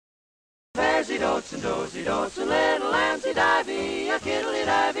dotes and dozy dotes and little Lancey Divey, a kiddly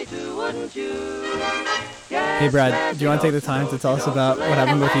divey too, wouldn't you? Hey Brad, do you want to take the time to tell us about what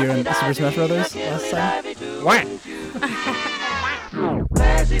happened with you and Super Smash Brothers last time? What?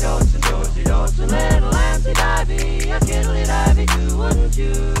 Lancey dotes and dozy dotes and little Lancey Divey, a kiddly divey too, wouldn't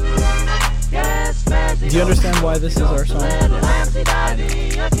you? Do you understand why this is our song? I don't know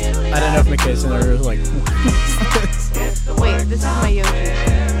if McKay's in there was like. Wait, this is my Yoshi.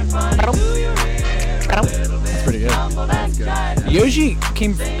 That's pretty good. Yoshi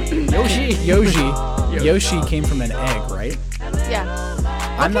came. Yoshi came from an egg, right? Yeah.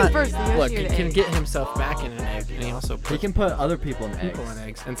 I'm not. First, the Yoshi Look, or he the can egg? get himself back in an egg, and he also He puts can put other people in people eggs. in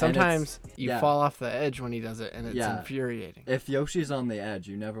eggs. And sometimes you yeah. fall off the edge when he does it, and it's Yeah. infuriating. If Yoshi's on the edge,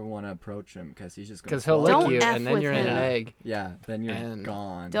 you never want to approach him because he's just gonna. Because he'll fall. lick Don't you, F and then with you're in him. an egg. Yeah, then you're And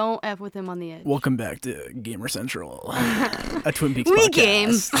gone. Don't F with him on the edge. Welcome back to Gamer Central, a Twin Peaks We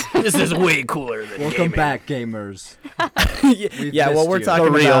podcast. This is way cooler than Welcome back, gamers. Yeah, well, we're missed you. talking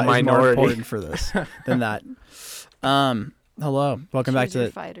The real about is more minority. important for this than that. Hello, welcome back Choose your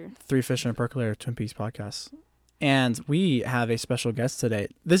to fighter. Three Fish and a Percolator Twin Peaks podcast. And we have a special guest today.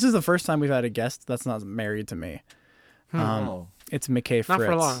 This is the first time we've had a guest that's not married to me. Oh, It's McKay Fritz. Not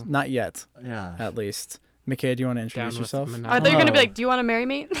for long. Not yet, yeah. at least. McKay, do you want to Down introduce with yourself? the I thought you were gonna be Oh. like, "Do you want to marry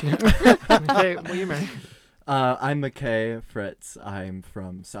me?" Hey, will you marry? I'm McKay Fritz. I'm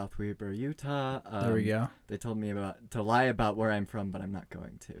from South Weber, Utah. There we go. They told me to lie about where I'm from, but I'm not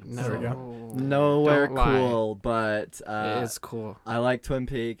going to. No. There we go. Nowhere Don't lie. cool, but It is cool. I like Twin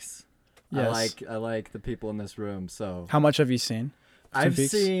Peaks. Yes. I like the people in this room. So How much have you seen? I've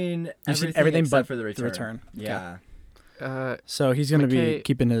Peaks? seen You've seen everything, everything except but for the The return. Return. Yeah. So he's going to be McKay,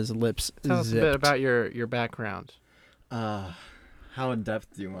 keeping his lips Tell us a zipped. bit about your background. How in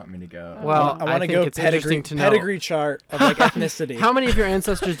depth do you want me to go? Well, I want to think go it's interesting to know. pedigree chart of like ethnicity. How many of your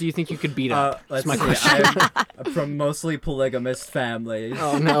ancestors do you think you could beat up? Let's That's see. my question. I'm from mostly polygamist families.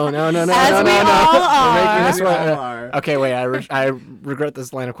 Oh no! As we all We're making are. this We one- all are. Okay, wait. I regret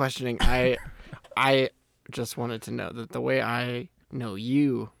this line of questioning. I just wanted to know that the way I know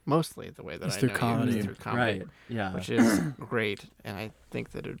you, mostly the way that It's I through know you comedy. is through comedy, Right. Yeah. which is great. And I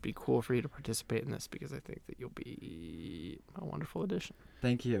think that it would be cool for you to participate in this because I think that you'll be a wonderful addition.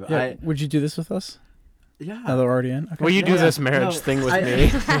 Thank you. Yeah, would you do this with us? Yeah. Now that we're already in? Okay. Will you do Yeah. this marriage No, thing with I-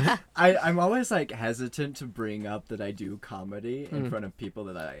 me? I'm always like hesitant to bring up that I do comedy in front of people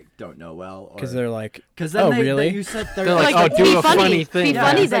that I don't know well. Because they're like, Because oh, then really? you said They're like, Like, oh, do be a funny. funny thing. Be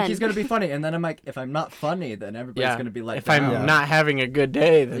funny he's like, then. he's gonna be funny, and then I'm like, if I'm not funny, then everybody's gonna be like, if I'm down. not having a good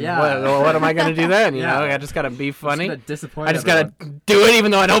day, then Yeah. what am I gonna do then? You Yeah. know, I just gotta be It's funny. gonna disappoint I just everyone. gotta do it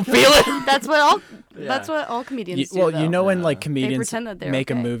even though I don't feel it. That's what all. Yeah. That's what all comedians do. well, though. you know when Yeah. like They comedians pretend that they're make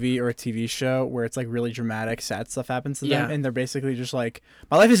a okay. movie or a TV show where it's like really dramatic, sad stuff happens to them, Yeah. and they're basically just like,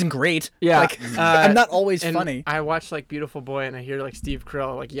 my life isn't great. Yeah. Like, I'm not always And funny. I watch like Beautiful Boy and I hear like Steve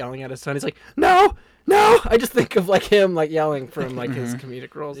Carell like yelling at his son. He's like, no. I just think of like him like yelling from like his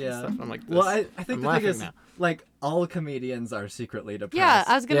comedic roles and Yeah. stuff. I'm like, this, Well, I think I'm the thing laughing is, now. like, all comedians are secretly depressed. Yeah,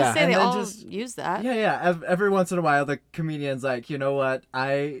 I was gonna Yeah. say And they then all just- use that. Yeah. Every once in a while, the comedian's like, you know what?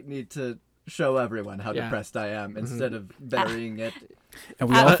 I need to show everyone how Yeah. depressed I am instead of burying it. And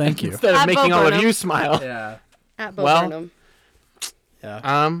we all thank you. Instead of At making Bo all of Burnham. you smile. Yeah. At Bo Well, Burnham.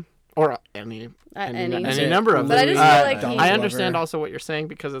 Yeah. Or any Any. number of But I them. just feel like Donald I he. understand Glover. also what you're saying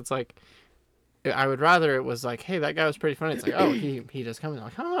because it's like I would rather it was like, hey, that guy was pretty funny. It's like, oh, he just comes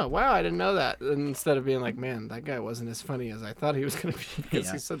like, oh, wow, I didn't know that. And instead of being like, man, that guy wasn't as funny as I thought he was gonna be because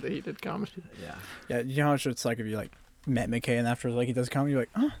Yeah. he said that he did comedy. Yeah. Yeah, you know how much it's like if you like met McKay and after like he does comedy, you're like,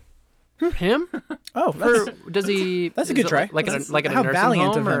 oh, Him? oh, Or that's, does he? that's a is good it try. Like That's- at a how nursing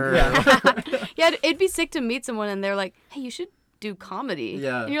valiant home of him. or Yeah. Yeah, it'd be sick to meet someone and they're like, "Hey, you should do comedy."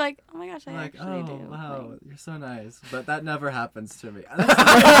 Yeah. And you're like, "Oh my gosh, I I'm like, actually oh, do." wow, Like, you're so nice. But that never happens to me.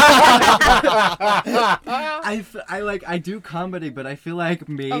 I do comedy, but I feel like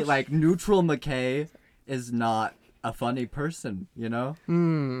like neutral McKay is not a funny person, you know?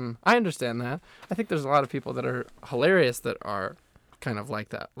 I understand that. I think there's a lot of people that are hilarious that are kind of like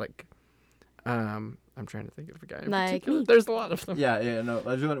that. Like, I'm trying to think of a guy in Like particular. me. There's a lot of them. Yeah, no.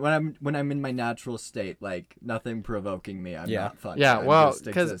 When I'm in my natural state, like nothing provoking me, I'm Yeah. not funny. Yeah, I'm well, just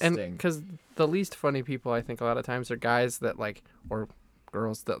because existing. the least funny people I think a lot of times are guys that like or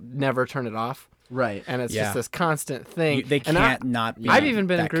girls that never turn it off, Right. and it's Yeah. just this constant thing. they And can't not be. I've even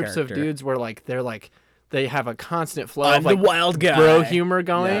been in that groups of character. dudes where like they have a constant flow I'm of like the wild guy. bro humor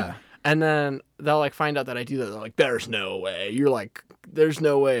going, Yeah. and then they'll like find out that I do that. They're like, "There's no way you're like there's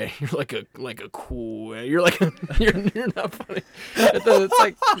no way you're like a cool. You're like you're not funny. It's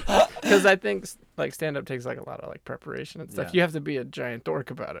like because I think like stand up takes like a lot of like preparation and stuff. Yeah. You have to be a giant dork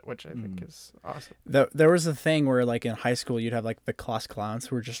about it, which I think is awesome. There was a thing where like in high school you'd have like the class clowns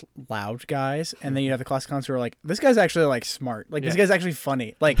who were just loud guys, and then you'd have the class clowns who were like, this guy's actually like smart, like this Yeah. guy's actually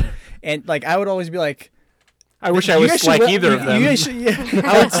funny, like, and like I would always be like, I wish I you was guys should like li- either of them. You guys should, yeah.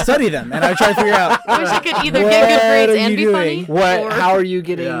 I would study them and I would try to figure out I wish I could either get What good grades are and you be doing? funny. What? or- How are you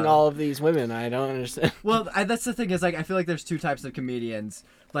getting Yeah. all of these women? I don't understand. Well, that's the thing is like I feel like there's two types of comedians.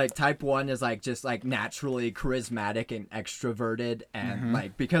 Like type 1 is like just like naturally charismatic and extroverted, and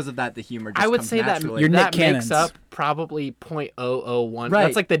like because of that the humor just I would comes say that naturally. You're that Nick makes Cannons. up probably 0.001. Right,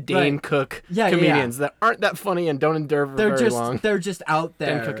 That's like the Dane right. Cook Yeah, yeah, comedians that aren't that funny and don't endure for they're very just long. they're just out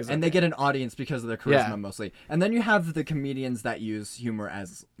Dan there Cook is and they okay. get an audience because of their charisma Yeah. mostly. And then you have the comedians that use humor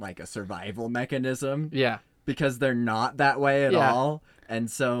as like a survival mechanism Yeah. because they're not that way at Yeah. all. And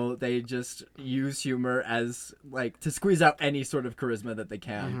so they just use humor as like to squeeze out any sort of charisma that they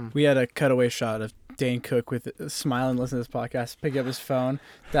can. We had a cutaway shot of Dane Cook with a smile and listening to this podcast, pick up his phone,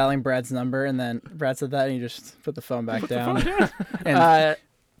 dialing Brad's number, and then Brad said that, and he just put the phone back down. And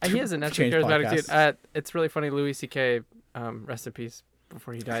He is a naturally Change charismatic dude. podcasts. It's really funny. Louis C.K. Rest in peace.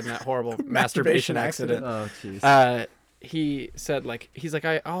 Before he died in that horrible masturbation accident. Oh jeez. He said like he's like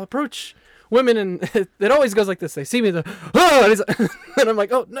I'll approach women and it always goes like this. They see me, oh, and, he's, and I'm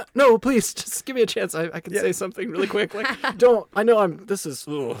like, oh no, please just give me a chance. I can say something really quick. Like don't. I know this is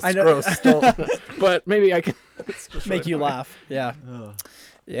I know- gross. Don't, but maybe I can it's just make really you funny. laugh. Yeah.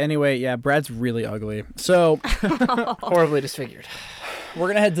 Anyway, yeah, Brad's really ugly. So Horribly disfigured. we're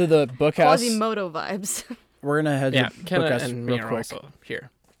gonna head to the bookhouse. Quasimodo vibes. We're gonna head Yeah, to the Kenna bookhouse and me real are quick. also here.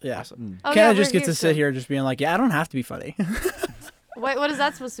 Yeah. Oh, Kenna yeah, just we're gets to sit still. here just being like, yeah, I don't have to be funny. Wait, what is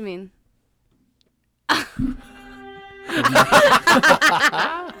that supposed to mean?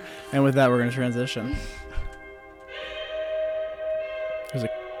 And with that, we're gonna transition. It was a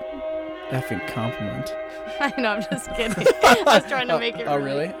effing compliment. I know, I'm just kidding. I was trying to make it. Oh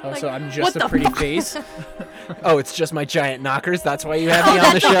really? Oh, like, so I'm what just a the pretty fuck? face. Oh, it's just my giant knockers. That's why you have me Oh,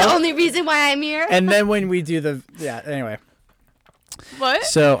 on the that's like the show. only reason why I'm here. And then when we do anyway. What?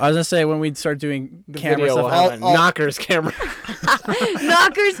 So I was gonna say when we start doing The camera video will stuff, have a knockers camera.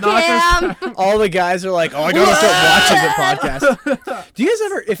 Knockers cam. all the guys are like, "Oh, I gotta start watching the podcast." Do you guys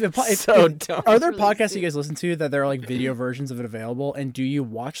ever, if So dumb. are there Really podcasts stupid. you guys listen to that there are like video versions of it available, and do you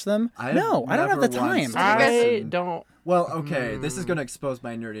watch them? I've No, I don't have the never once- time. I don't. Well, okay, this is gonna expose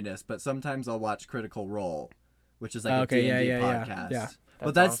my nerdiness, but sometimes I'll watch Critical Role, which is like Okay, a D&D yeah. podcast. Yeah.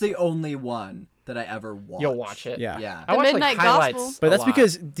 But That's that's the only one that I ever watch. You'll watch it. Yeah. Yeah. I watch Midnight like highlights. Gospel. But a that's lot.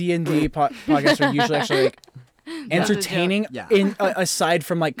 because D&D podcasts are usually actually like entertaining Yeah. aside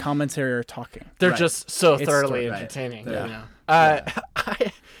from like commentary or talking. they're Right. just so It's thoroughly right. entertaining. Yeah. You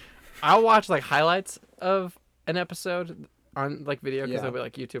know? I'll watch like highlights of an episode on like video because Yeah. there'll be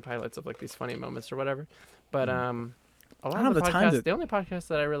like YouTube highlights of like these funny moments or whatever. But a lot don't of the have the time podcasts, to- the only podcasts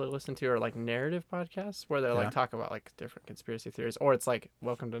that I really listen to are like narrative podcasts where they're Yeah. like talk about like different conspiracy theories, or it's like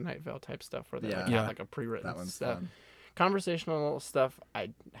Welcome to Night Vale type stuff where they like, Yeah. have like a pre-written That one's stuff. fun. Conversational stuff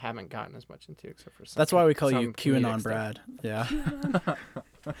I haven't gotten as much into except for some, That's why we call you some comedic QAnon stuff. Brad. Yeah.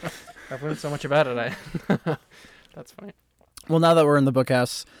 I've learned so much about it. That's funny. Well, now that we're in the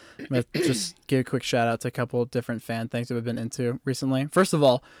bookhouse, I'm going to just give a quick shout out to a couple different fan things that we've been into recently. First of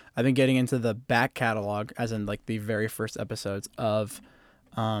all, I've been getting into the back catalog, as in like the very first episodes of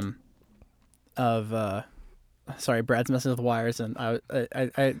sorry, Brad's messing with wires, and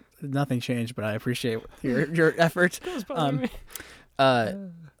I nothing changed, but I appreciate your effort.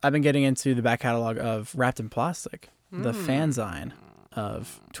 I've been getting into the back catalog of Wrapped in Plastic, the fanzine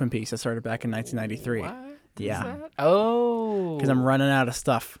of Twin Peaks that started back in 1993. What? Yeah. That? Oh. Because I'm running out of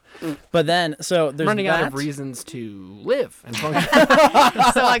stuff. But then, so there's running out of that. reasons to live and function.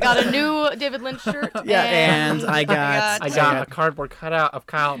 So I got a new David Lynch shirt. Yeah, and I got- I got a cardboard cutout of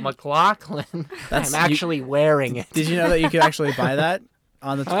Kyle MacLachlan. That's- I'm actually wearing it. Did you know that you could actually buy that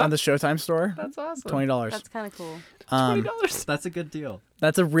on the Showtime store? That's awesome. $20. That's kind of cool. $20. That's a good deal.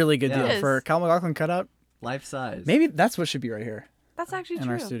 That's a really good Yeah. deal It for is. Kyle MacLachlan cutout. Life size. Maybe that's what should be right here. That's actually In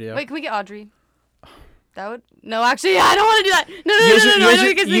true. our studio. Wait, can we get Audrey? That would no, actually, I don't want to do that. No, You guys, no, are, no, you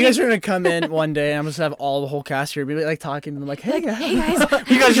no. guys are- you guys are gonna come in one day, and I'm just gonna have all the whole cast here, be like talking to them, like, "Hey guys, Hey guys,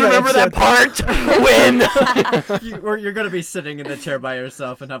 You guys remember that part? When? You're gonna be sitting in the chair by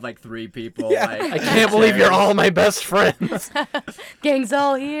yourself and have like 3 people. Yeah. Like, I can't believe you're all my best friends. gang's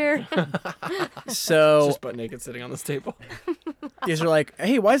all here. So Just butt naked sitting on this table. you guys are like,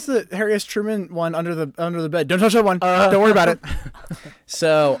 "Hey, why is the Harry S. Truman one under the bed? Don't touch that one. Don't worry about it."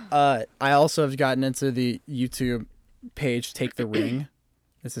 So I also have gotten into the YouTube page, Take the Ring.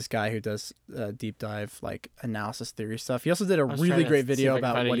 It's this guy who does deep dive like analysis theory stuff. He also did a really great video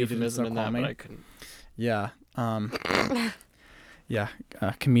about what he did in Snoqualmie. but I couldn't. Yeah. Yeah,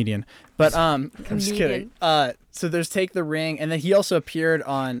 comedian. But I'm just kidding. So there's Take the Ring, and then he also appeared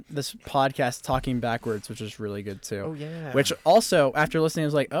on this podcast Talking Backwards, which is really good too. Oh yeah. Which also, after listening, I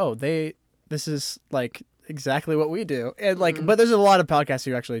was like, oh, this is like exactly what we do. And like, but there's a lot of podcasts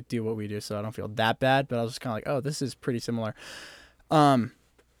who actually do what we do, so I don't feel that bad. But I was just kind of like, oh, this is pretty similar.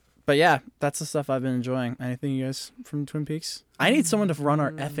 But yeah, that's the stuff I've been enjoying. Anything you guys from Twin Peaks? I need someone to run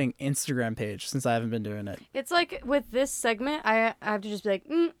our effing Instagram page since I haven't been doing it. It's like with this segment, I have to just be like,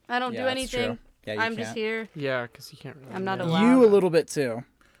 I don't do that's anything. true. Yeah, you I'm can't. just here. Yeah, because you can't really. I'm not know. allowed. You a little bit too,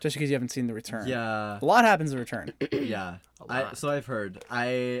 just because you haven't seen The Return. Yeah. A lot happens in Return. Yeah. lot. So I've heard. I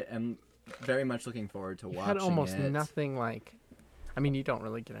am very much looking forward to watching Had almost it. nothing like. I mean, you don't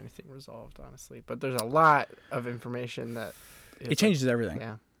really get anything resolved, honestly, but there's a lot of information that. It changes everything.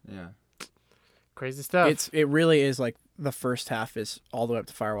 Yeah. Yeah. Crazy stuff. It really is like the first half is all the way up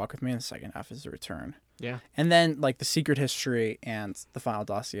to Fire Walk with Me, and the second half is The Return. Yeah. And then like the Secret History and the Final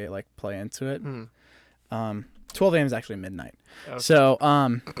Dossier like play into it. 12 a.m. is actually midnight. Okay. So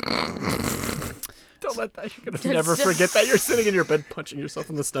Don't let that. You're gonna never forget that. You're sitting in your bed punching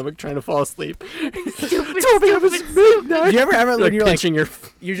yourself in the stomach trying to fall asleep. Stupid. you ever remember when you're like pinching your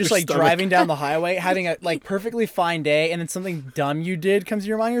you're just your like stomach. driving down the highway, having a like perfectly fine day, and then something dumb you did comes to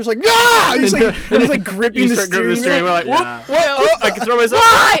your mind. You're just like, ah! You're just like gripping You the start gripping steering. the steering wheel like, whoop, Yeah. whoop, oh, I can throw myself.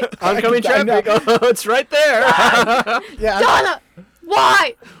 Why? Oncoming I know. traffic. Oh, it's right there. Yeah. Donna,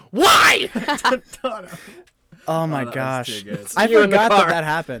 why? Why? Oh my that was gosh. too good. I You in the forgot car. that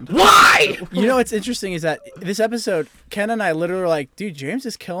happened. Why? You know what's interesting is that this episode, Ken and I literally were like, dude, James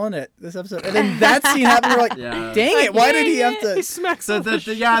is killing it this episode. And then that scene happened, we're like, Yeah. dang it, why did he have He to? smacks So off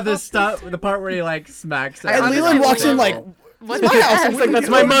the stuff, the part where he like smacks. And her. Leland walks in like, What's my house. It's like, that's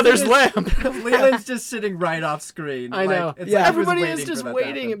my mother's lamp. Leland's just sitting right off screen. I know. Like, it's Yeah. like he was Everybody waiting is for just that to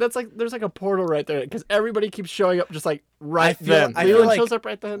waiting. happen. That's like there's like a portal right there because everybody keeps showing up just like right I then. feel Leland like shows up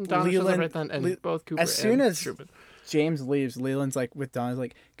right then. Donna shows up Leland- right then, and Le- both Cooper as soon and as Truman. James leaves, Leland's like with Donna's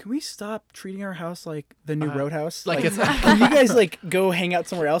like, can we stop treating our house like the new Roadhouse? like it's- can you guys like go hang out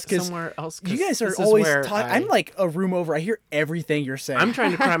somewhere else? Because somewhere else. 'cause you guys are this is always where talking. I- I'm like a room over. I hear everything you're saying. I'm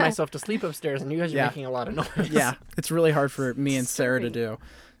trying to cry myself to sleep upstairs, and you guys are Yeah. making a lot of noise. Yeah, it's really hard for me and Sarah to do.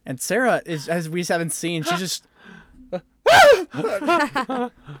 And Sarah is, as we haven't seen, she's just.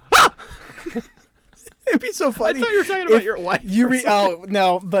 It'd be so I funny. thought you were talking about your wife. You oh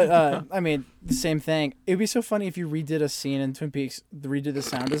no, but I mean the same thing. It'd be so funny if you redid a scene in Twin Peaks, redid the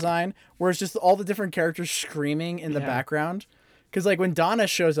sound design, where it's just all the different characters screaming in the Yeah. background. Because like when Donna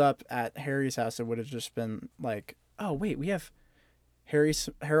shows up at Harry's house, it would have just been like, oh wait, we have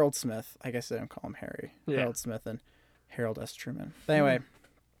Harold Smith. I guess they don't call him Harry. Yeah. Harold Smith and Harold S. Truman. But anyway,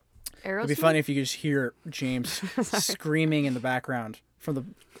 it'd be Aerosmith? funny if you could just hear James screaming in the background from the.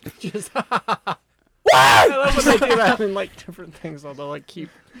 Just I love when they do that in like different things. Although like keep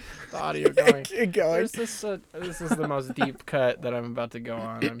the audio going. Keep going. There's this is the most deep cut that I'm about to go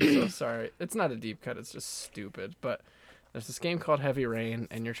on. I'm so sorry. It's not a deep cut. It's just stupid. But there's this game called Heavy Rain,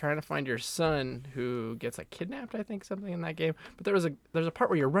 and you're trying to find your son who gets like kidnapped. I think something in that game. But there's a part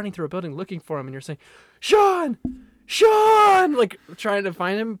where you're running through a building looking for him, and you're saying, Sean, like trying to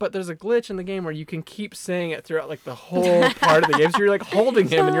find him. But there's a glitch in the game where you can keep saying it throughout like the whole part of the game. So you're like holding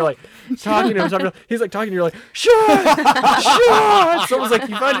him, and you're like talking to him. He's like talking, and you're like Sean. So it was like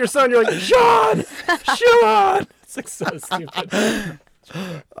you find your son, you're like Sean. It's like so stupid.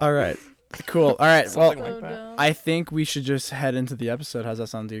 All right. Cool. All right. Well, Something like Oh, that. no. I think we should just head into the episode. How's that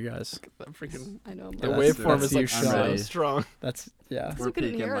sound to you guys? That freaking I know. the Yeah, but- waveform that's is like you, so Sean. strong. That's yeah. We're We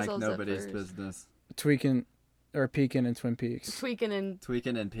couldn't peeking hear like ourselves at nobody's first. business. Tweaking or peeking in Twin Peaks. Tweaking and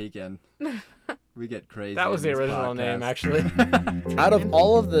Tweaking and peeking. We get crazy. That was in the this original name, podcast. actually. Out of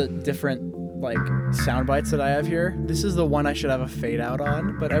all of the different like sound bites that I have here, this is the one I should have a fade out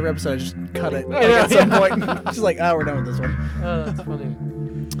on. But every episode I just cut it like, at some point. Just like, oh, we're done with this one. Oh, that's funny.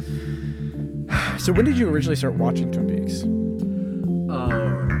 So when did you originally start watching Twin Peaks? Oh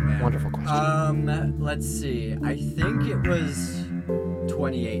man. Wonderful question. Let's see. I think it was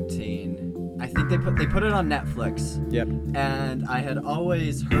 2018. I think they put it on Netflix, Yep. and I had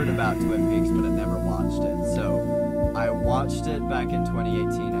always heard about Twin Peaks, but had never watched it. So I watched it back in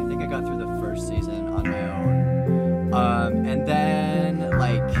 2018. I think I got through the first season on my own, and then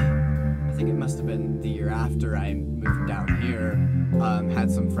like I think it must have been the year after I moved down here. Had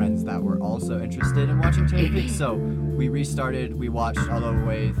some friends that were also interested in watching Twin Peaks, so we restarted. We watched all the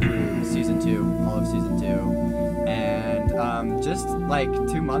way through season 2, all of season 2, and Just like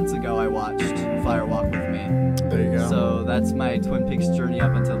 2 months ago, I watched Fire Walk with Me. There you go. So that's my Twin Peaks journey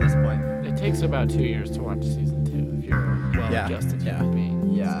up until this point. It takes about 2 years to watch season 2 if you're a well-adjusted Yeah. human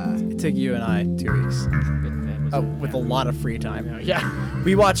being. Yeah. It took you and I 2 weeks. With a lot of free time. Yeah.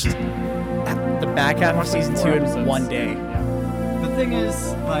 We watched the back half of season 2 in episodes. one day. The thing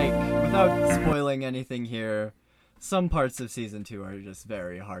is, like, without spoiling anything here, some parts of season 2 are just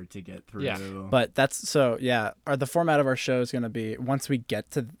very hard to get through. Yeah. But that's so yeah. The format of our show is going to be once we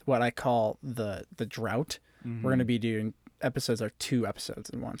get to what I call the drought, we're going to be doing episodes are 2 episodes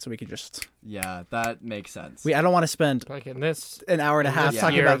in one, so we can just Yeah, that makes sense. I don't want to spend Like in this an hour and a half this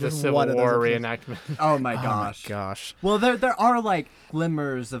talking year about of the just Civil one of those War episodes. reenactment. Oh my Oh gosh. my gosh. Well, there are like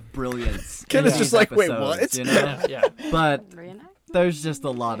glimmers of brilliance. Ken in is just these like, wait, episodes, what? You know? Yeah. But Reenact? there's just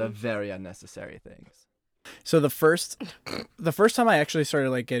a lot of very unnecessary things. So the first time I actually started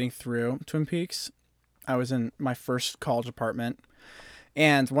like getting through Twin Peaks, I was in my first college apartment,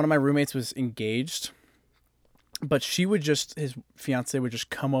 and one of my roommates was engaged, but his fiance would just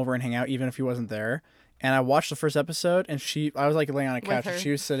come over and hang out even if he wasn't there. And I watched the first episode, and I was like laying on a couch, and her. she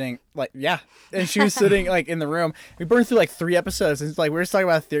was sitting and she was sitting like in the room. We burned through like 3 episodes, and it's like we were just talking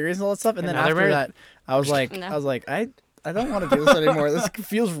about theories and all that stuff. And then now they're after married. that, I was like, No. I don't want to do this anymore. This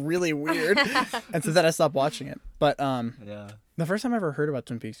feels really weird. And so then I stopped watching it. But Yeah. the first time I ever heard about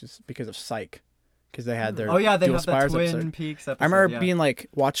Twin Peaks was because of Psych, because they had their Oh yeah, they Dual have the Spires Twin episode. Peaks episode. I remember yeah. being like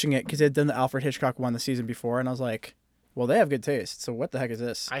watching it because they had done the Alfred Hitchcock one the season before, and I was like, well, they have good taste. So what the heck is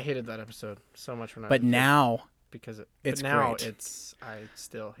this? I hated that episode so much when I But was a kid now because it's but now great. I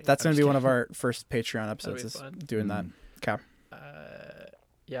still hate that's it. going I'm to be one just of our first Patreon episodes be is fun. doing that. Okay.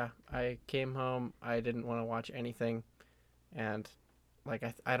 yeah, I came home. I didn't want to watch anything, and like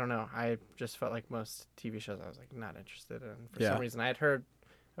I don't know. I just felt like most TV shows I was like not interested in. For Yeah. some reason, I had heard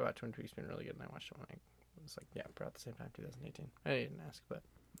about Twin Peaks being really good, and I watched it when I was like, yeah, about the same time, 2018. I didn't ask, but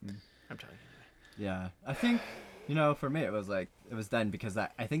I'm telling you. Yeah, I think, for me it was then because I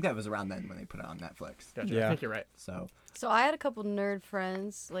think that was around then when they put it on Netflix. Gotcha. Yeah. I think you're right. So So I had a couple nerd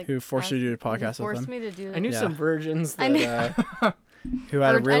friends like Who forced you to do a podcast with forced them? me to do. I knew Yeah. some virgins I that knew- Who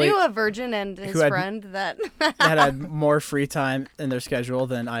had a really I knew a virgin and his had- friend that. had more free time in their schedule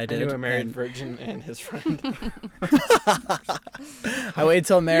than I I did. knew a married and virgin and his friend. I waited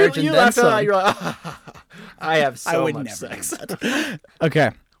till marriage you and then laughed out loud, some. you're like, I have so I would much never do sex.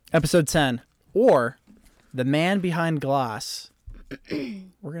 Okay, episode 10, or The Man Behind Glass.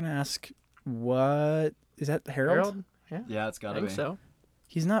 We're gonna ask, what is that? Harold? Harold? Yeah, yeah, it's I gotta think be. so.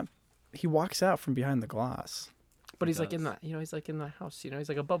 He's not. He walks out from behind the glass. But he's like does. in the, he's like in the house. He's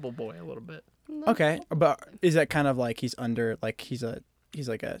like a bubble boy a little bit. Okay, but is that kind of like he's under, like he's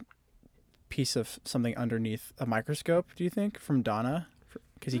like a piece of something underneath a microscope? Do you think from Donna,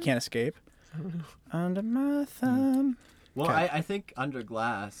 because he can't escape? Under my thumb. Well, Okay. I think under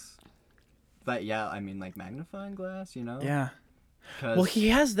glass, but yeah, I mean like magnifying glass, Yeah. 'Cause- Well, he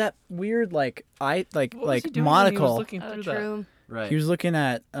has that weird like What was he like doing when he was monocle. looking Oh, through that? true. right. He was looking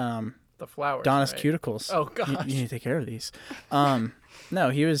at The flowers. Donna's right? cuticles. Oh, You gosh. need to take care of these. No,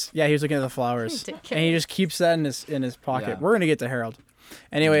 he was looking at the flowers, Take and care. he just keeps that in his pocket. Yeah. We're gonna get to Harold.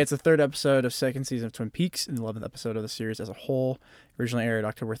 Anyway, it's the 3rd episode of 2nd season of Twin Peaks and the 11th episode of the series as a whole. Originally aired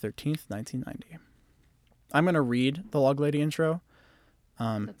October 13th, 1990. I'm gonna read the Log Lady intro,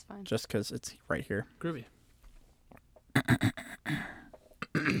 That's fine. just because it's right here. Groovy.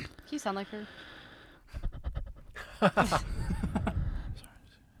 You sound like her.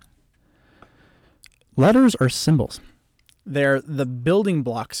 Letters are symbols. They're the building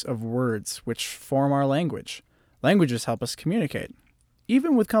blocks of words which form our language. Languages help us communicate.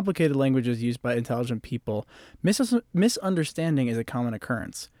 Even with complicated languages used by intelligent people, misunderstanding is a common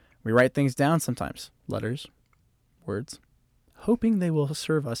occurrence. We write things down sometimes, letters, words, hoping they will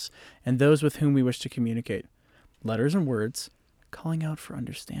serve us and those with whom we wish to communicate. Letters and words, calling out for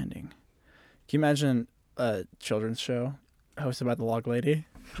understanding. Can you imagine a children's show hosted by the Log Lady?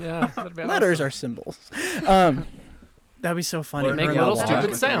 Yeah. That'd be Letters awesome. are symbols. That'd be so funny. Or make her little log stupid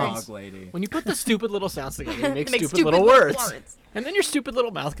with the sounds. log lady. When you put the stupid little sounds together, you make Make stupid, little words. And then your stupid little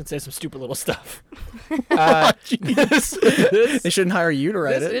mouth can say some stupid little stuff. This They shouldn't hire you to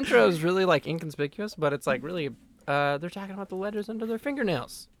write this it. intro is really like inconspicuous, but it's like really, they're talking about the letters under their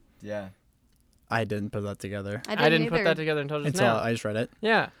fingernails. Yeah. I didn't put that together I didn't put that together until just until now. I just read it.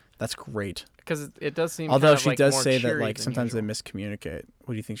 Yeah, That's great. because it does seem. Although kind of, she like, does more say that cheery like than sometimes usual. they miscommunicate.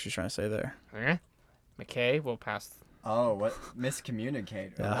 What do you think she's trying to say there? McKay will pass. Oh, what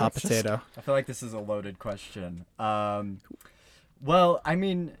miscommunicate? Yeah, Oh, hot that's just- potato. I feel like this is a loaded question. Well, I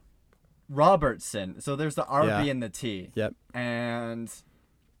mean, Robertson. So there's the RB Yeah. and the T. Yep. And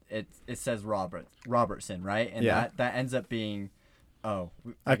it says Robertson, right? And Yeah. that ends up being I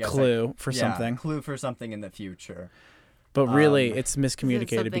A guess clue for something. Clue for something in the future. But really, it's miscommunicated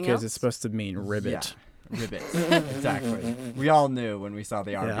something because else? it's supposed to mean ribbit. Yeah. Ribbit. Exactly. We all knew when we saw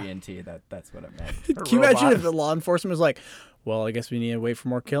the RBNT that's what it meant. Can you imagine robot. if the law enforcement was like, well, I guess we need to wait for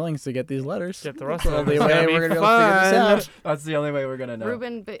more killings to get these letters. Get the rest That's of the them. only It's way gonna we're be going to be able to figure fun. this That's the only way we're gonna know.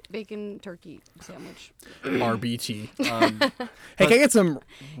 Reuben bacon turkey sandwich. out. RBT. Um, Hey, can I get some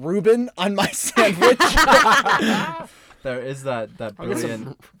Reuben on my sandwich? there is that I'll get brilliant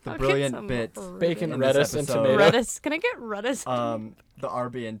I'll get brilliant some bit. Reuben. Bacon, In this lettuce, and episode. tomato. Redis. Can I get Redis? The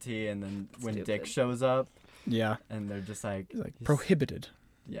RBNT, and then when Dick Stupid. shows up, yeah. and they're just like, He's like he's- prohibited.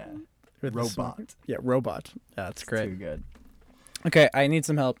 yeah, With the smoke. robot. Yeah, robot. Yeah, that's It's great. Too good. Okay, I need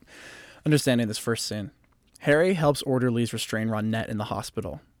some help understanding this first scene. Harry helps orderlies restrain Ronette in the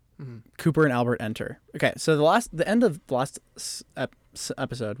hospital. Mhm. Cooper and Albert enter. Okay, so the end of the last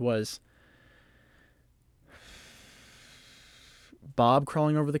episode was Bob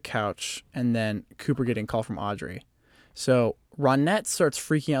crawling over the couch and then Cooper getting a call from Audrey. So Ronette starts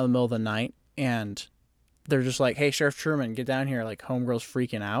freaking out in the middle of the night, and they're just like, "Hey, Sheriff Truman, get down here!" Like, homegirl's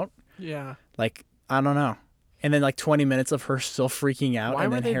freaking out. Yeah. Like, I don't know. And then like 20 minutes of her still freaking out, Why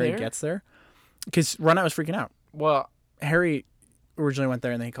and were then they Harry there? gets there because Ronette was freaking out. Well, Harry originally went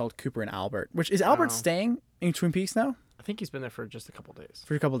there, and then he called Cooper and Albert. Which is Albert Oh. staying in Twin Peaks now I think he's been there for just a couple days.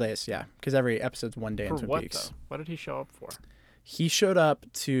 for a couple days? Yeah, because every episode's one day For in Twin what Peaks. though? What did he show up for? He showed up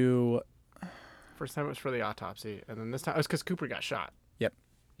to First time it was for the autopsy, and then this time it was because Cooper got shot. Yep.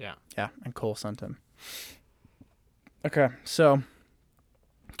 Yeah. yeah, and Cole sent him. Okay, so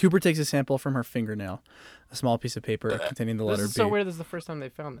Cooper takes a sample from her fingernail, a small piece of paper containing the This letter is B. so weird. This is the first time they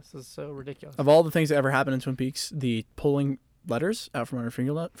found this. This is so ridiculous. Of all the things that ever happened in Twin Peaks, the pulling letters out from her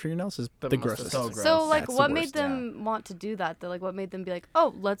fingernails is The the most grossest. So gross. So, like, That's the what made worst, them want to do that? Like, what made them be like,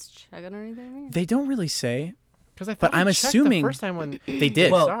 oh, let's check on anything? They don't really say. Because I But thought I'm we checked assuming the first time when They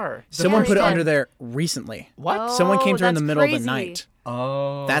did. Well, saw her. Someone Yeah, put it they under did. there recently. What? Someone came to her in the that's middle of the crazy. night.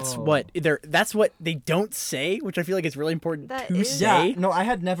 Oh, That's what they don't say, which I feel like it's really important That to is- say. Yeah, no, I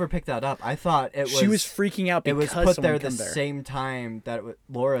had never picked that up. I thought it was. She was freaking out It because was put someone there the come there. same time that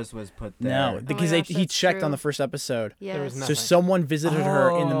Laura's was put there. No, because gosh, he that's checked true. on the first episode. Yes. There was So nothing. someone visited her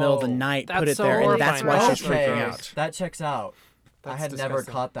in the middle of the Oh, night, that's put it so there, and that's why horrifying. she's Okay. freaking out. That checks out. I That's had never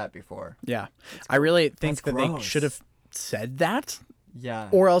disgusting. caught that before. Yeah, I really think That's that they gross. should have said that, Yeah.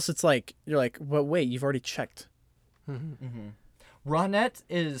 or else it's like you're like, well, wait, you've already checked. Ronette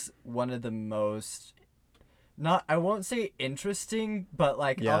is one of the most, I won't say interesting, but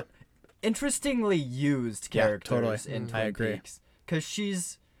like Yeah. interestingly used Yeah, characters totally. in I Twin agree. Peaks. Because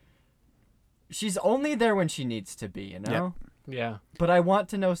she's only there when she needs to be, you know? Yeah. But I want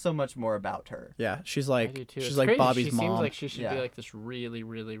to know so much more about her. Yeah, she's I like do too. she's It's like crazy. Bobby's she mom. seems like she should Yeah. be like this really,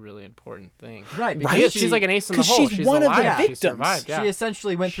 really, really important thing. Right, Because Right? she's like an ace in the 'Cause hole. she's one of the alive. She victims. survived. Yeah. She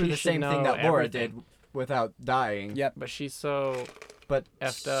essentially went through She the should same thing know that Laura everything. did without dying. Yep. But she's so But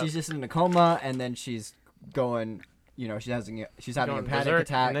Effed up. she's just in a coma, and then she's going, having a going panic berserk,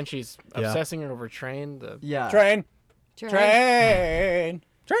 attack. and then she's Yeah. obsessing over train. The yeah. Train, Train.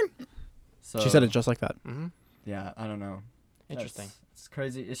 train. So, She said it just like that. Yeah, I don't know. Interesting. It's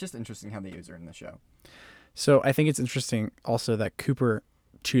crazy. It's just interesting how they use her in the show. So I think it's interesting also that Cooper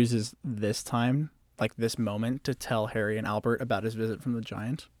chooses this time, like this moment, to tell Harry and Albert about his visit from the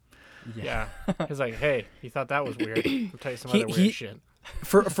giant. Yeah. He's like, hey, you thought that was weird. I'll tell you some He- other weird he- shit.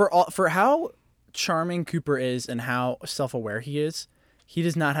 For how charming Cooper is and how self-aware he is, he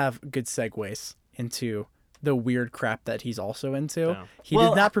does not have good segues into the weird crap that he's also into. No. He Well,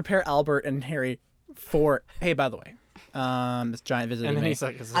 did not prepare Albert and Harry for, hey, by the way, this giant visited And then me. he's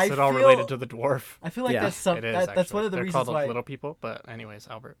like, is I this at all feel- related to the dwarf? I feel like Yeah. that's It is. that's one of the They're reasons called why. like little people, but anyways,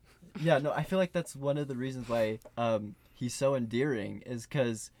 Albert. Yeah, no, I feel like that's one of the reasons why he's so endearing is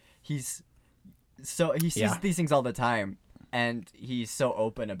because he sees Yeah. these things all the time, and he's so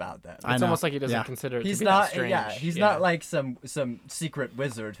open about them. I It's know. almost like he doesn't Yeah. consider it He's to be that not, strange. yeah. He's not like some secret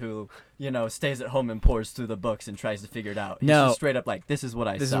wizard who stays at home and pores through the books and tries to figure it out. He's No. just straight up like, this is what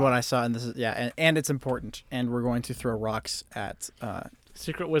I This saw. is what I saw, and this is and it's important, and we're going to throw rocks at.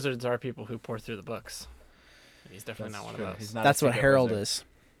 Secret wizards are people who pour through the books. He's definitely That's not one true. of those. He's not a That's what secret Harold wizard. is.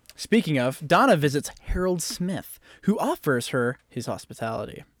 Speaking of, Donna visits Harold Smith, who offers her his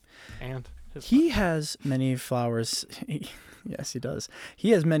hospitality. And his He has many flowers. Yes, he does.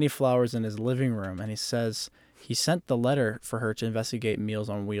 He has many flowers in his living room, and he says he sent the letter for her to investigate Meals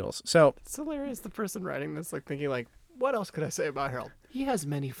on Wheels. So, It's hilarious. The person writing this, like thinking, like, what else could I say about Harold? He has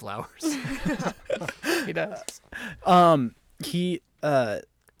many flowers. He does. he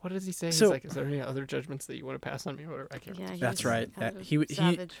What does he say? So- He's like, is there any other judgments that you want to pass on me or whatever? I can't Yeah, remember. he That's was right. kind Yeah, of he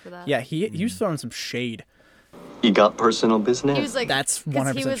savage for that. Yeah, he was throwing some shade. You got personal business? He was like, That's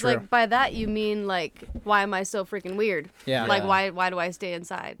because 100% he was true. like, by that you mean like, why am I so freaking weird? Yeah. Like, Yeah. why do I stay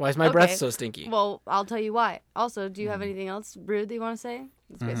inside? Why is my breath Okay, so stinky? Well, I'll tell you why. Also, do you have anything else rude that you want to say?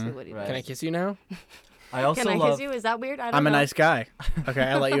 That's basically what he Right. did. Can I kiss you now? I also Can I love. kiss you? Is that weird? I don't I'm a know. nice guy. Okay,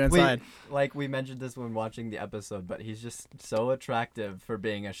 I'll let you inside. Like we mentioned this when watching the episode, but he's just so attractive for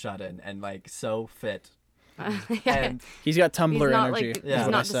being a shut-in and like so fit. Yeah. And He's got He's Tumblr not energy. like, is Yeah. he's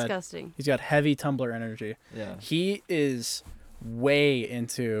what I not said. disgusting. He's got heavy Tumblr energy. yeah. He is way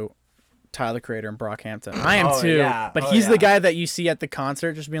into Tyler the Creator and Brockhampton. I am Oh, too. yeah. But Oh, he's the yeah. guy that you see at the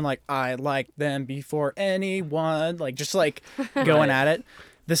concert just being like, I like them before anyone. Like, just like going at it.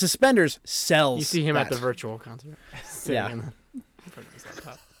 The suspenders sells. You see him at the that. virtual concert. Sitting Yeah. in front of his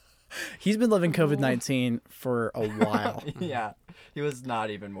laptop. He's been living COVID-19 for a while. Yeah. He was not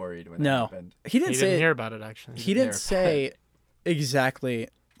even worried when No. that happened. He didn't He say didn't hear about it, actually. he didn't hear say exactly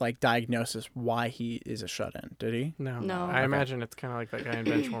like diagnosis why he is a shut-in, did he? No. No. I Okay. imagine it's kind of like that guy in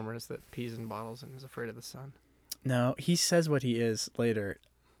Benchwarmers that pees in bottles and is afraid of the sun. No, he says what he is later.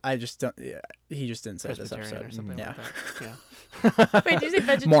 I just don't. Yeah, he just didn't say this Presbyterian episode. or something Yeah. like that. Yeah. Wait, did you say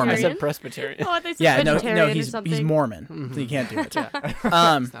vegetarian? Mormon. I said Presbyterian. Oh, they said Yeah, no, vegetarian or he's something. Mormon, so you can't do it. It's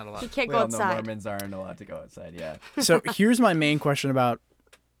not allowed. He can't We go all know outside. Mormons aren't allowed to go outside. Yeah. So here's my main question about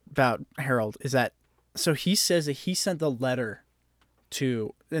Harold is that so he says that he sent the letter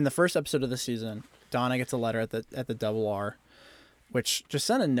to in the first episode of the season. Donna gets a letter at the double R, which just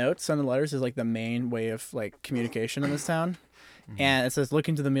sending letters is like the main way of like communication in this town. And it says look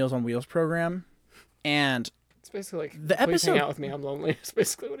into the Meals on Wheels program, and It's basically like, The please episode- hang out with me, I'm lonely. It's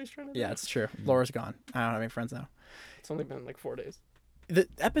basically what he's trying to do. yeah, it's true. Laura's gone. I don't have any friends now. It's only been like 4 days. The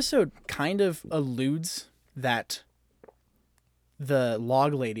episode kind of alludes that the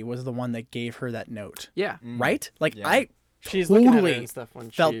log lady was the one that gave her that note, Yeah. right? Like Yeah. I She's looking at totally it and stuff when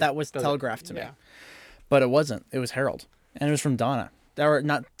felt she that was does it. telegraphed to me. Yeah. But it wasn't. It was Harold, and it was from Donna. Or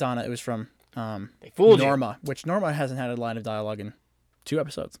not Donna. It was from They fooled you. Norma, which Norma hasn't had a line of dialogue in 2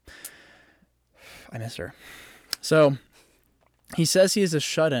 episodes. I miss her. So he says he is a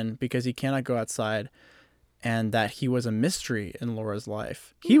shut-in because he cannot go outside, and that he was a mystery in Laura's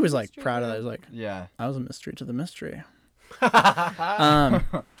life. He was like mystery, proud of yeah. that. He was like, Yeah. I was a mystery to the mystery.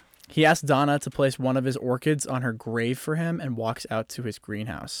 He asked Donna to place one of his orchids on her grave for him and walks out to his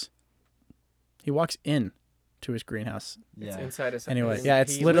greenhouse. He walks in to his greenhouse. It's Yeah. inside his Anyway, his- yeah,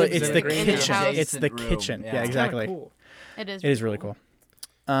 it's he literally lives it's in the a greenhouse. kitchen. house. It's the Adjacent room, kitchen. yeah. Yeah, It's It's kinda exactly. cool. It is. It is really cool.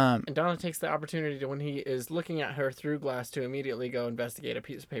 And Donna takes the opportunity to, when he is looking at her through glass, to immediately go investigate a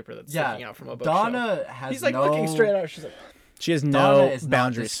piece of paper that's Yeah. sticking out from a bookshelf. Donna has He's like no... looking straight out. She's like, She has Donna no is not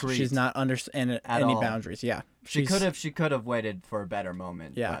boundaries. discreet She's not under any all. boundaries. Yeah. She She's- could have waited for a better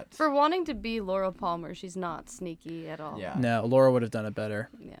moment. Yeah. But, For wanting to be Laura Palmer, she's not sneaky at all. yeah. No, Laura would have done it better.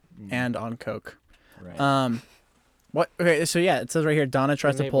 Yeah. And on coke. Right. What? Okay, so yeah, it says right here. Donna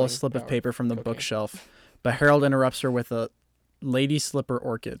tries to pull a Enabling slip of power. paper from the Cocaine. bookshelf, but Harold interrupts her with a lady slipper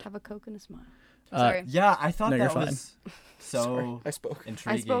orchid. Have a Coke and a smile. Uh, Sorry. Yeah, I thought No, you're that fine. was so I spoke.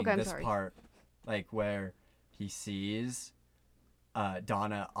 intriguing. I'm this sorry. part, like where he sees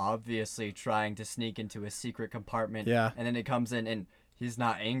Donna obviously trying to sneak into a secret compartment. Yeah. And then it comes in and he's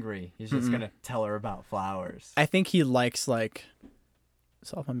not angry. He's just gonna tell her about flowers. I think he likes like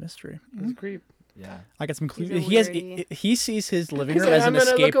solve a mystery. He's a creep. Yeah. I got some He's clues. a He has. weirdy. He sees his living He's room like, as I'm an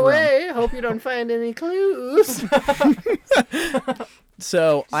gonna escape look room. away. Hope you don't find any clues.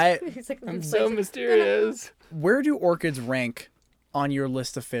 So He's like, I'm "This so place- mysterious. where do orchids rank on your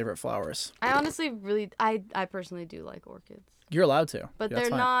list of favorite flowers? I honestly really, I personally do like orchids, You're allowed to, but That's they're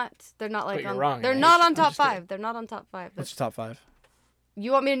fine. not. They're not like you're on. wrong, They're Ange. not on I'm top just kidding. 5. They're not on top 5. What's your top 5?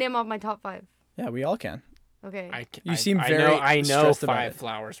 You want me to name off my top 5? Yeah, we all can. Okay. You seem very I know stressed about 5 it.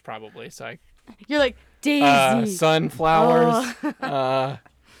 flowers probably. So I You're like Daisy. sunflowers.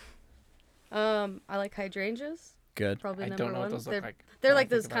 I like hydrangeas. Good. Probably I number don't know what one. those look like. They're when I like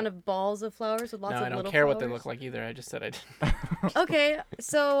think those about kind it. of balls of flowers with lots No, of I don't little care flowers. what they look like either. I just said I didn't. Okay,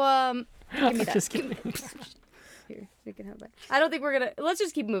 so give me that. Just kidding. Here, you can have that. I don't think we're gonna. Let's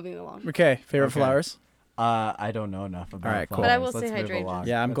just keep moving along. Okay, favorite Okay. flowers. I don't know enough about Alright, cool. flowers. But I will Let's say move hydrangeas. along.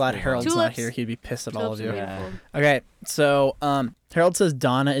 Yeah, I'm Let's glad move Harold's on. not Tulips. here. He'd be pissed at all of Tulips you. are Yeah. beautiful. Okay, so Harold says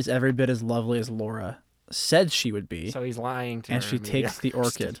Donna is every bit as lovely as Laura said she would be, So he's lying to and her. she immediately. takes the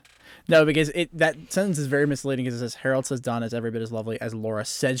orchid. No, because that sentence is very misleading because it says Harold says Donna is every bit as lovely as Laura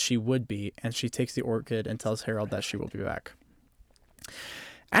said she would be, and she takes the orchid and tells Harold that she will be back.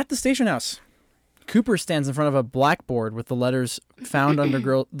 At the station house, Cooper stands in front of a blackboard with the letters found under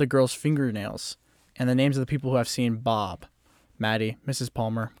the girl's fingernails and the names of the people who have seen Bob, Maddie, Mrs.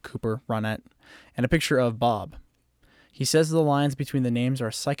 Palmer, Cooper, Ronette, and a picture of Bob. He says the lines between the names are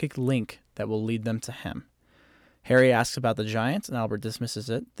a psychic link that will lead them to him. Harry asks about the giant, and Albert dismisses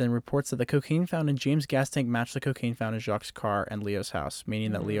it, then reports that the cocaine found in James' gas tank matched the cocaine found in Jacques' car and Leo's house,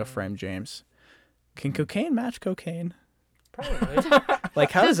 meaning that Leo framed James. Can cocaine match cocaine? Probably.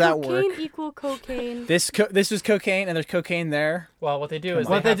 Like, how does that work? Cocaine equal cocaine. This was cocaine, and there's cocaine there. Well, what they do is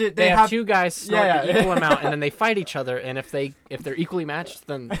What they, they have, do- they they have have- two guys snort Yeah, the yeah. equal amount, and then they fight each other. And if they're equally matched,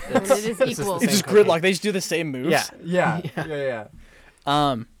 then Then it is it's equal. the It's same just cocaine. gridlock. They just do the same moves. Yeah. Yeah. Yeah.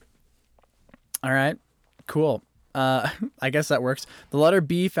 Yeah. All right. Cool. I guess that works. The letter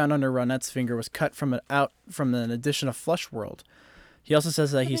B found under Ronette's finger was cut from an edition of Flush World. He also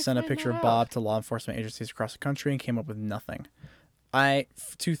says that he sent a picture of Bob to law enforcement agencies across the country and came up with nothing.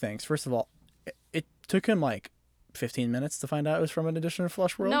 Two things. First of all, it took him like 15 minutes to find out it was from an edition of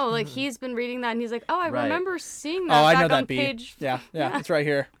Flush World. No, like he's been reading that and he's like, oh, I Right. remember seeing Oh, that I back know on that B. page. Yeah, it's right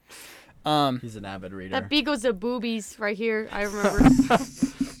here. He's an avid reader. That B goes to boobies right here. I remember.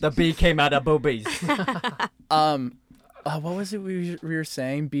 The B came out of boobies. What was it we were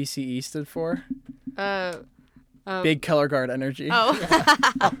saying BCE stood for? uh, Big Color Guard Energy. oh.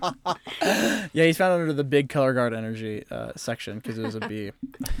 Yeah, he's found under the Big Color Guard Energy section because it was a B.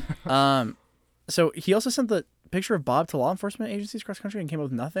 So he also sent the picture of Bob to law enforcement agencies across the country and came up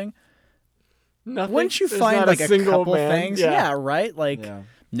with nothing. Nothing. Wouldn't you There's find not like a single couple man. things? Yeah, right? Like, Yeah.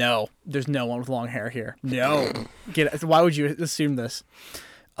 no, there's no one with long hair here. No. Why would you assume this?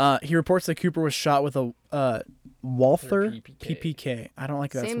 He reports that Cooper was shot with a Walther PPK. I don't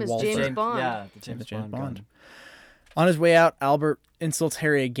like that. Same as Walther. James Bond. Yeah, the James James, Bond. gun. On his way out, Albert insults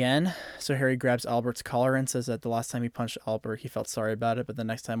Harry again. So Harry grabs Albert's collar and says that the last time he punched Albert, he felt sorry about it, but the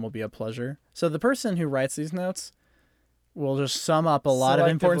next time will be a pleasure. So the person who writes these notes will just sum up a lot of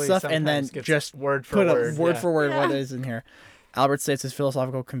important Selectively stuff and then sometimes gets just word for put word, a word yeah. for word what Yeah. is in here. Albert states his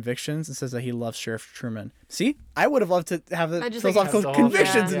philosophical convictions and says that he loves Sheriff Truman. See, I would have loved to have the I just think philosophical it's the whole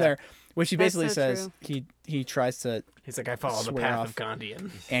convictions thing. in Yeah. there, which he That's basically so says true. he tries to He's like, I follow the Swear path off. of Gandhi,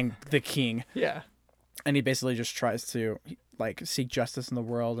 and the king. yeah. And he basically just tries to like seek justice in the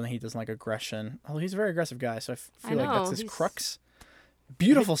world, and he doesn't like aggression. Although he's a very aggressive guy, so I feel like know, that's his he's- crux.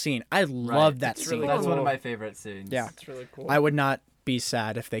 Beautiful scene. I love that It's scene. really That's one of cool. my favorite scenes. Yeah. It's really cool. I would not be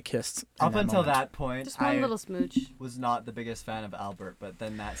sad if they kissed. in Up until moment. that point, Just one I little smooch. was not the biggest fan of Albert, but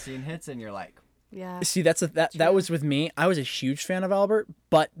then that scene hits and you're like, Yeah. See, that was with me. I was a huge fan of Albert,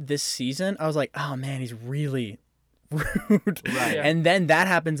 but this season I was like, oh man, he's really rude. Right. Yeah. And then that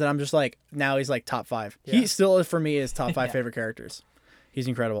happens, and I'm just like, now he's like top 5. Yeah. He still for me is top 5 Yeah. favorite characters. He's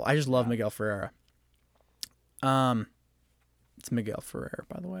incredible. I just love Miguel Ferreira. It's Miguel Ferreira,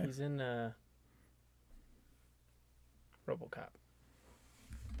 by the way. He's in RoboCop.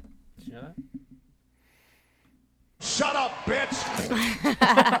 Did you know that? Shut up,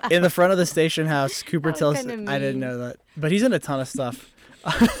 bitch! In the front of the station house, Cooper That was tells. kinda I didn't mean. know that, but he's in a ton of stuff.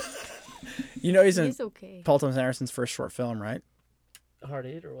 You know, he's in He's okay. Paul Thomas Anderson's first short film, right? Hard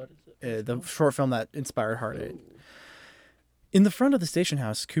 8 or what is it? The short film that inspired Heart 8. In the front of the station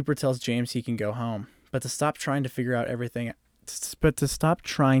house, Cooper tells James he can go home, but to stop trying to figure out everything. To stop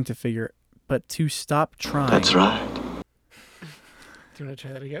trying. That's Do right. you want to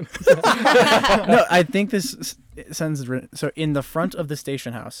try that again? No, I think this sentence is written. So in the front of the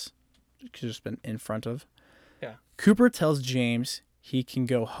station house, could just been in front of. Yeah. Cooper tells James he can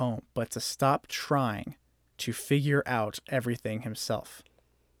go home, but to stop trying to figure out everything himself.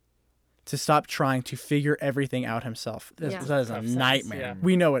 To stop trying to figure everything out himself. That Yeah. is a Tough sentence, nightmare. yeah.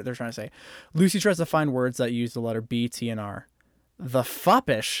 We know what they're trying to say. Lucy tries to find words that use the letter B, T, and R. The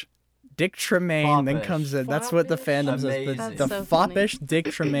foppish Dick Tremaine then Foppish. comes in. That's what the fandom says. Amazing. The That's so funny. foppish Dick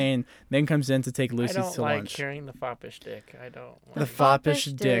Tremaine then comes in to take I Lucy don't to like lunch. hearing the foppish dick. I don't. The Like foppish foppish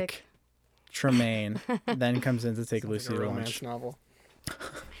Dick Dick. Tremaine then comes in to take sounds Lucy like a to romance lunch. novel.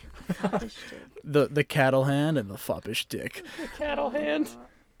 The cattle hand and the foppish Dick. Cattle hand.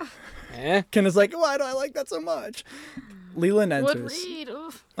 Eh? Ken is like, why do I like that so much? Leland Would enters. read.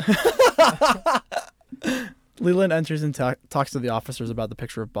 Oof. Leland enters and talks to the officers about the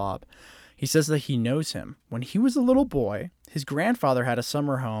picture of Bob. He says that he knows him. When he was a little boy, his grandfather had a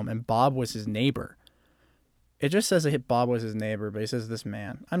summer home and Bob was his neighbor. It just says that Bob was his neighbor, but he says this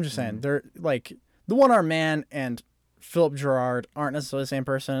man. I'm just saying, they're like the one-armed man and Philip Gerard aren't necessarily the same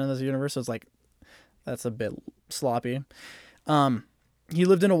person in this universe. So it's like that's a bit sloppy. He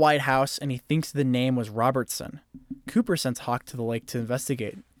lived in a white house and he thinks the name was Robertson. Cooper sends Hawk to the lake to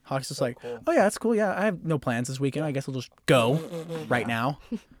investigate. Hawk's just like, cool. oh yeah, that's cool. Yeah, I have no plans this weekend. I guess I'll just go right now.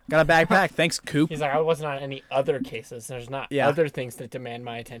 Got a backpack. Thanks, Coop. He's like, I wasn't on any other cases. There's not Yeah. other things that demand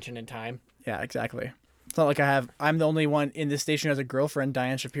my attention and time. Yeah, exactly. It's not like I'm the only one in this station who has a girlfriend,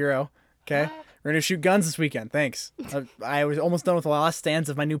 Diane Shapiro. Okay? We're going to shoot guns this weekend. Thanks. I was almost done with the last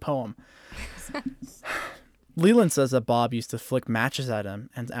stanza of my new poem. Leland says that Bob used to flick matches at him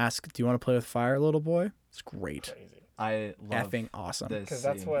and ask, "Do you want to play with fire, little boy?" It's great. I love Effing awesome. this Because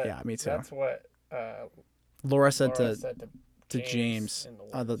that's scene. what. Yeah, me too. That's what. Laura said Laura to said James in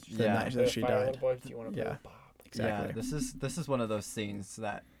the the woods. Yeah. night that she Fire, died. little boy, do you want to play Yeah. with Bob? Exactly. Yeah, this is one of those scenes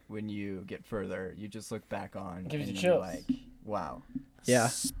that when you get further, you just look back on Gives and you you're chills. like, wow, Yeah.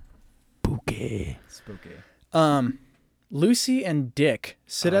 spooky. Lucy and Dick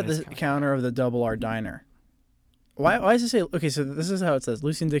sit Oh, at it is the kinda counter of the Double R Diner. Why does it say? Okay, so this is how it says.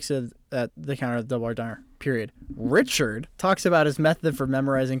 Lucy and Dick sit at the counter of the Double R Diner. Period. Richard talks about his method for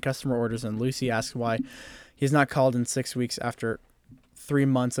memorizing customer orders, and Lucy asks why he's not called in 6 weeks after 3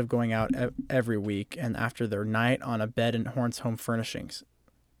 months of going out every week, and after their night on a bed in Horn's Home Furnishings.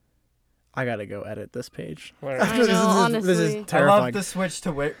 I gotta go edit this page. Where- I know, This is honestly. I terrifying. love the switch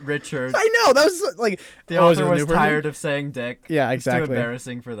to Richard. I know that was like The oh, is it author a was new version? tired of saying Dick. Yeah, It's too exactly.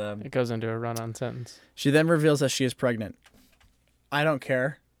 embarrassing for them. It goes into a run-on sentence. She then reveals that she is pregnant. I don't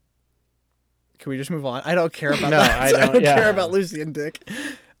care. Can we just move on? I don't care about No, that. I don't- yeah. care about Lucy and Dick.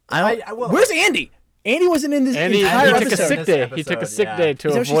 well- Where's Andy? Andy wasn't in this And he entire took a episode. sick This day. He took a episode, sick yeah. day to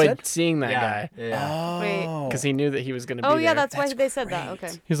Is that what she avoid said? seeing that Yeah, guy yeah. Wait. because he knew that he was going to be Oh there. yeah, that's why That's they said that. great.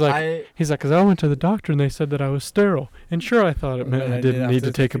 Okay. He's like, I- because I went to the doctor and they said that I was sterile. And sure, I thought it meant But I I didn't did need have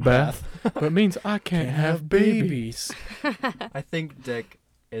to to take a take a bath, but it means I can't have babies. I think Dick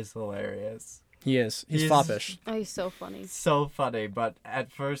is hilarious. He is. He's He's- foppish. Oh, he's so funny. So funny, but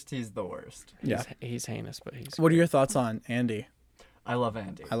at first he's the worst. Yeah. He's heinous, but he's. What are your thoughts on Andy? I love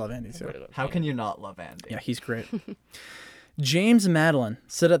Andy. I love Andy too. How can you not love Andy? Yeah, he's great. James and Madeline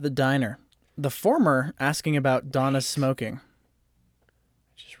sit at the diner. The former asking about Donna's smoking.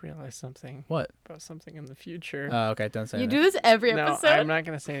 I just realized something What? about something in the future. Oh, okay. Don't say You anything. do this every No, episode. I'm not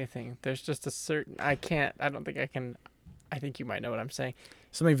going to say anything. There's just a certain. I don't think I can. I think you might know what I'm saying.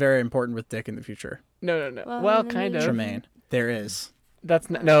 Something very important with Dick in the future. No. Well, Well, then kind of. Tremaine. There is. That's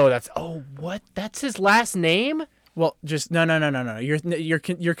not, no. That's what? That's his last name. Well, just no. You're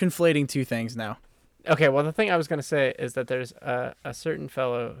conflating two things now. Okay, well, the thing I was going to say is that there's a certain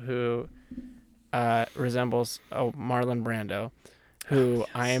fellow who resembles Marlon Brando, who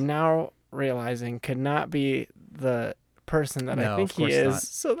I am now realizing could not be the person that No, I think of he course is. not.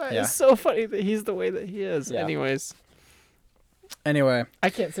 So that is Yeah. so funny that he's the way that he is. Yeah. Anyways, Anyway, I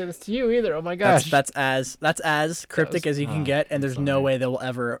can't say this to you either. Oh my gosh. that's as cryptic as you can get, and there's no way they will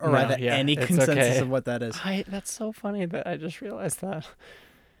ever arrive No, at yeah, any it's consensus okay. of what that is. That's so funny that I just realized that.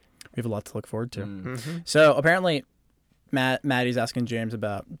 We have a lot to look forward to. Mm-hmm. So apparently, Maddie's asking James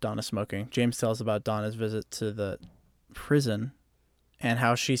about Donna smoking. James tells about Donna's visit to the prison, and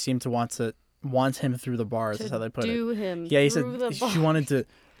how she seemed to want him through the bars. to Is how they put do it. him. Yeah, he through said the she wanted to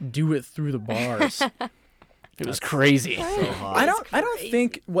do it through the bars. It was crazy. So hot. I don't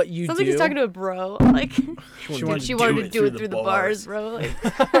think what you Sounds do. like he's talking to a bro. Like she wanted she wanted to do it through the bars, bro.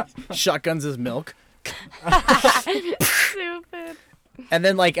 Like, shotguns his milk. stupid. And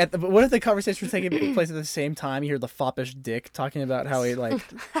then, like, what if the conversation was taking place at the same time? You hear the foppish Dick talking about how he like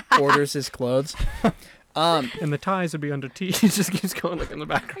orders his clothes. And the ties would be under T. He just keeps going like in the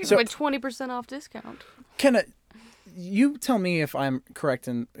background. So- So 20% off discount. You tell me if I'm correct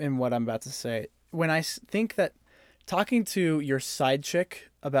in what I'm about to say. When I think that talking to your side chick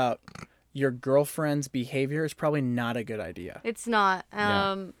about your girlfriend's behavior is probably not a good idea. It's not.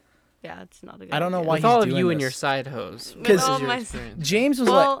 Yeah. Yeah, it's not a good I don't know idea. why With he's all of doing you and this. your side hose. With What is all your my- experience? James was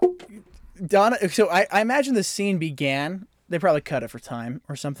Well, like, Donna. So I imagine the scene began. They probably cut it for time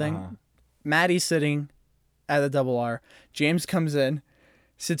or something. Uh-huh. Maddie's sitting at the Double R. James comes in,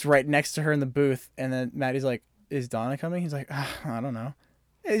 sits right next to her in the booth, and then Maddie's like, "Is Donna coming?" He's like, I don't know.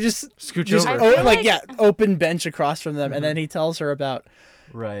 It just Scooch just over. I feel like- open bench across from them, and then he tells her about.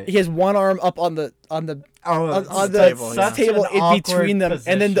 Right. He has one arm up on the on the table, yeah. table in between them,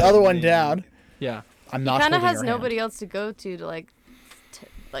 and then the other one down. Yeah. I'm he not. kind of holding has her nobody else to go to like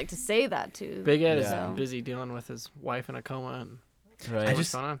to say that to. Big Ed Yeah. is busy dealing with his wife in a coma. And Right. I what's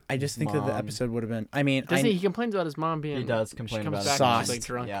just, going on? I just think that the Mom. episode would have been. I mean, Doesn't he complains about his mom being. He does she complain comes about back and she's sauced. like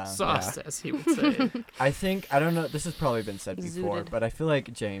drunk, Yeah. sauced, as he would say. I don't know, this has probably been said before, Zooted. but I feel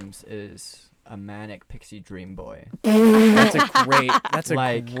like James is a manic pixie dream boy. that's a great. That's a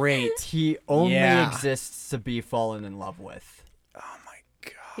Like, great. He only Yeah. exists to be fallen in love with. Oh my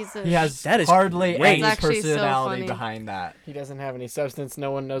god. He's a He has That is hardly great. any That's actually so personality funny. behind that. He doesn't have any substance.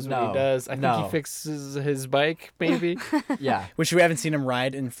 No one knows what No, he does. I think no. he fixes his bike, maybe. Yeah. Which we haven't seen him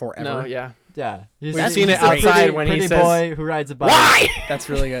ride in forever. No, yeah. Yeah. He's, We've he's seen it a outside pretty, when he pretty says, boy who rides a bike. "Why?" That's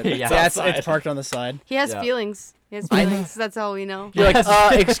really good. Yeah. Yeah, it's Outside. parked on the side. He has Yeah. feelings. He has feelings. That's all we know. You're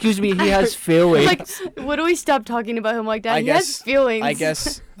like, excuse me, he has feelings. Like, what do we stop talking about him like that? I He guess- has feelings. I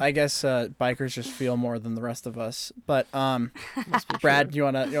guess bikers just feel more than the rest of us. But Brad, you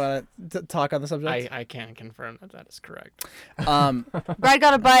wanna talk on the subject? I can confirm that is correct. Brad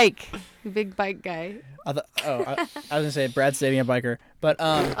got a bike. Big bike guy. I was gonna say Brad's dating a biker, but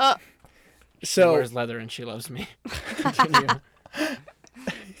She so wears leather and she loves me.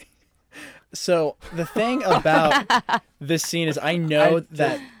 so the thing about this scene is I know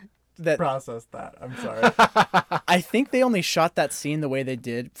that Process that. I'm sorry. I think they only shot that scene the way they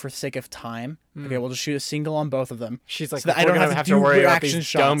did for sake of time. Okay, we'll just shoot a single on both of them. She's like, So that I don't have to do worry about reaction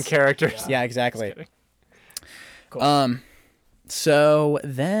these dumb shots. characters. Yeah, exactly. Just kidding. So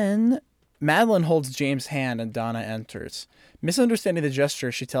then Madeline holds James' hand and Donna enters. Misunderstanding the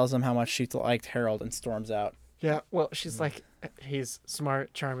gesture, she tells him how much she liked Harold and storms out. Yeah, well, she's like, he's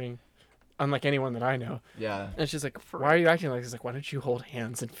smart, charming, unlike anyone that I know. Yeah. And she's like, why are you acting like this? He's like, why don't you hold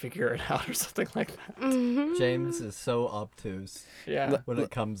hands and figure it out or something like that? James is so obtuse Yeah. when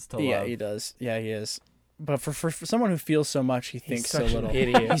it comes to Yeah, love. he does. Yeah, he is. But for someone who feels so much, he thinks so such an little.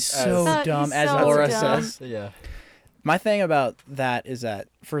 idiot. He's so He's dumb, as so Laura dumb. says. Yeah. My thing about that is that,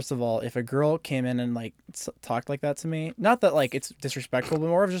 first of all, if a girl came in and like talked like that to me, not that like it's disrespectful, but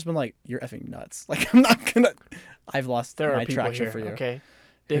more of just been like, "You're effing nuts." Like I'm not gonna. I've lost There my are people traction here. for you. Okay.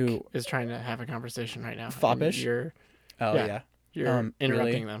 Dick Who- is trying to have a conversation right now. and Foppish? You're Oh Yeah. yeah, you're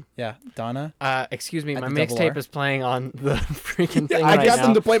interrupting really? them. yeah. Donna. Excuse me, At my the double mixtape R? is playing on the freaking thing I right got now.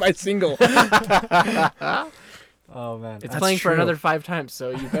 them to play my single. Oh man. It's That's playing for true. another 5 times,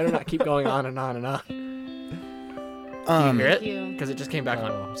 so you better not keep going on and on and on. You hear it? Thank you. Because it just came back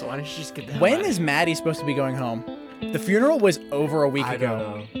on. So why don't you just get the hell When out of is here? Maddie supposed to be going home? The funeral was over a week I ago.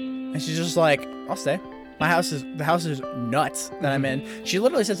 don't know. And she's just like, I'll stay. The house is nuts that I'm in. She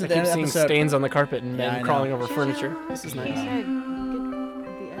literally says I at the keep end of the seeing episode, stains on the carpet and Yeah, I men know. crawling over furniture. This is He nice. said,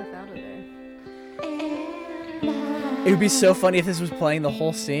 get the F out of there. it would be so funny if this was playing the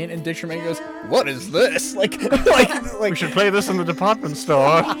whole scene and Dick Tremaine goes, "What is this?" Like play this in the department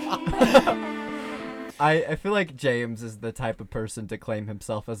store. I feel like James is the type of person to claim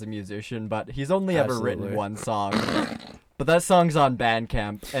himself as a musician, but he's only ever written Absolutely. one song. But that song's on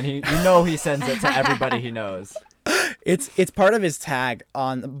Bandcamp, and he sends it to everybody he knows. it's part of his tag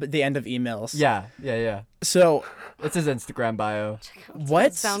on the end of emails. Yeah. So It's his Instagram bio.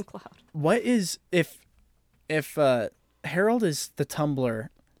 what's SoundCloud. what is if Harold is the Tumblr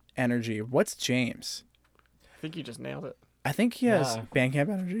energy? What's James? I think you just nailed it. I think he has Yeah. Bandcamp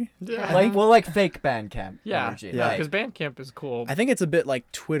energy. Yeah. Like fake Bandcamp Yeah. energy. Yeah. Like, Because Bandcamp is cool. I think it's a bit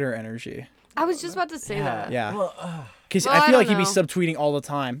like Twitter energy. I was just about to say that. Yeah. well, Because Well, I I feel like don't he'd be know. subtweeting all the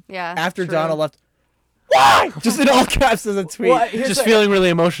time. Yeah. After true. Donna left, why? Just in all caps as a tweet. well, here's Just the- feeling really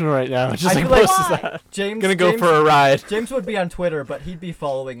emotional right now. Just I like feel like- posts Why? that. James Gonna go James, for a ride. James would be on Twitter, but he'd be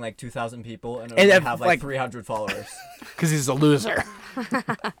following like 2,000 people and And only have, have like- like 300 followers. Because he's a loser.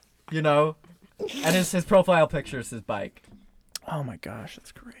 You know? And his profile picture is his bike. Oh my gosh,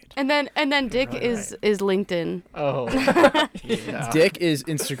 that's great. And then Dick is LinkedIn. Oh. Yeah. Dick is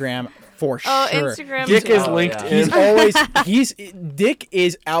Instagram for Oh, sure. Instagram. Dick too. is Oh, linked yeah. in. He's always Dick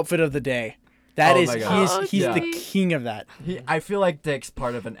is outfit of the day. That Oh is my God. he's Yeah. the king of that. I feel like Dick's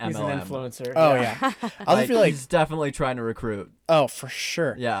part of an MLM. He's an influencer. Oh yeah. I also Like, feel like he's definitely trying to recruit. oh for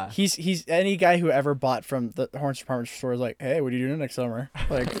sure. Yeah. He's any guy who ever bought from the Horns Department Store is like, hey, what are you doing next summer?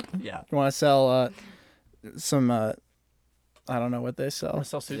 Like, Yeah. you want to sell some I don't know what they sell.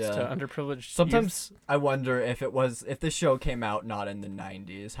 Sell suits Yeah. to underprivileged Sometimes I wonder if this show came out not in the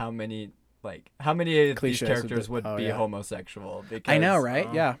 90s, how many of these Cliches characters would would be- be oh, yeah. homosexual? I know, Because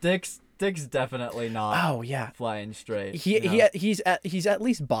right? Yeah. Dick's definitely not Oh yeah. flying straight. He you know? he's at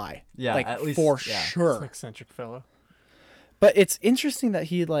least bi. Yeah, like at least- for yeah. An sure. eccentric fellow. But it's interesting that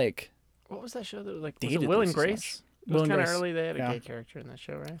he like What was that show that was like? Was Dated it Will this and as Grace? It Will was and kind of Grace. early. They had a Yeah. gay character in that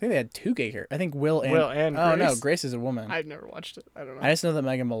show, right? I think they had two gay characters. I think Will and Grace. no, Grace is a woman. I've never watched it. I don't know. I just know that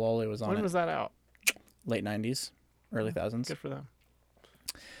Megan Mullally was on When it. was that out? Late 90s, early thousands. Good for them.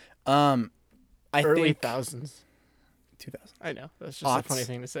 I Early think thousands. 2000. I know. That's just a Aughts. funny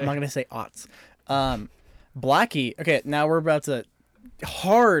thing to say. I'm not gonna say aughts. Blackie. Okay, now we're about to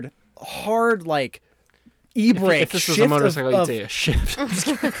hard like e-brake. If this was shift a motorcycle, of, you'd say a shift.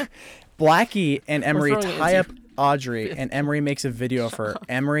 Blackie and Emery throwing it tie up into- Audrey, and Emery makes a video of her.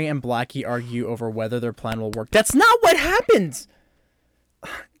 Emery and Blackie argue over whether their plan will work. That's not what happens.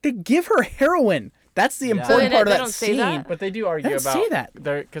 They give her heroin. That's the important they part of that don't say scene. that? But they do argue They don't about say that.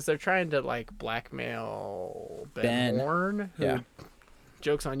 They're trying to like blackmail Ben Ben. Horn, who Yeah.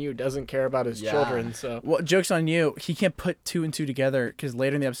 Joke's on you doesn't care about his Yeah. children. So Well, joke's on you. He can't put two and two together because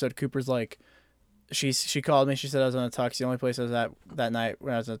later in the episode, Cooper's like, she called me. She said I was on a tux. The only place I was at that night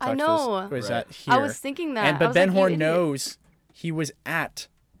when I was on a I tux know. was Right. at here. I was thinking that. And I but was Ben like, you Horn idiot. knows he was at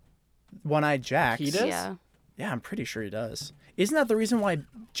One-Eyed Jack's. He does? Yeah. Yeah, I'm pretty sure he does. Isn't that the reason why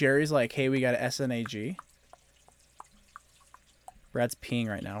Jerry's like, hey, we got an SNAG? Brad's peeing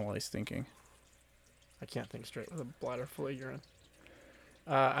right now while he's thinking. I can't think straight with a bladder full of urine.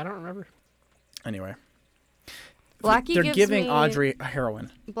 I don't remember. Anyway, Blackie they're gives giving me, Audrey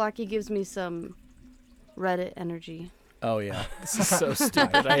heroin. Blackie gives me some Reddit energy. Oh yeah. This is so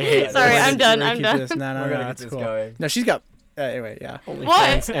stupid. I hate it. Sorry, I'm done. We're gonna I'm keep done. this- No, no, We're no, gonna get that's this cool. going. No, she's got. Anyway, yeah. OnlyFans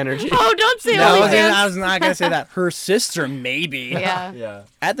What? energy. Oh, don't say No, I OnlyFans. was not gonna say that. Her sister, maybe. Yeah. Yeah.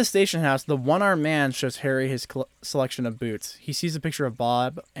 At the station house, the one-armed man shows Harry his selection of boots. He sees a picture of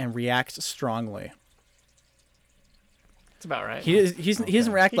Bob and reacts strongly. That's about right. He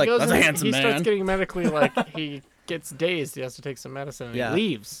doesn't react He like goes that's a in- handsome he man. starts getting medically like he gets dazed. He has to take some medicine and Yeah. he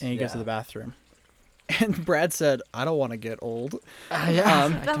leaves. and he goes to Yeah. the bathroom. And Brad said, "I don't want to get old." Yeah.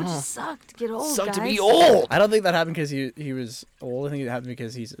 That would just suck to get old, Suck guys. to be old. I don't think that happened because he was old. I think it happened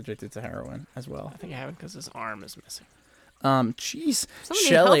because he's addicted to heroin as well. I think it happened because his arm is missing. Jeez. So many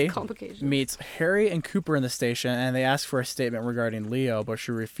Shelley health complications. meets Harry and Cooper in the station, and they ask for a statement regarding Leo, but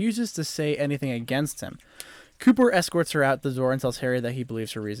she refuses to say anything against him. Cooper escorts her out the door and tells Harry that he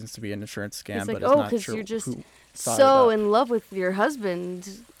believes her reasons to be an insurance scam, He's like, but it's oh, not because true. you're just Who thought so of that? in love with your husband.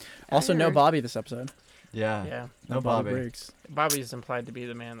 Also, no Or- Bobby this episode. Yeah. Yeah. No Bobby. Briggs. Bobby's implied to be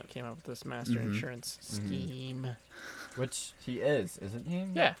the man that came up with this master Mhm. insurance scheme. Which he is, isn't he?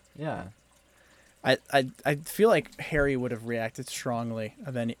 Yeah. Yeah. I feel like Harry would have reacted strongly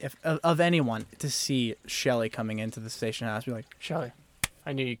of anyone to see Shelley coming into the station house, be like, Shelley,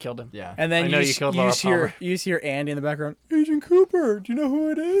 I knew you killed him. Yeah. and then I know you killed you Laura just hear Palmer. you just hear Andy in the background, Agent Cooper. Do you know who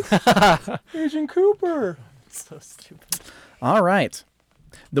it is? Agent Cooper. So stupid. All right.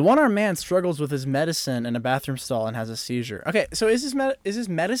 The one-armed man struggles with his medicine in a bathroom stall and has a seizure. Okay, so is this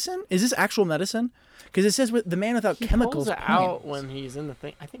medicine? Is this actual medicine? Because it says with the man without He chemicals. pulls it point. out when he's in the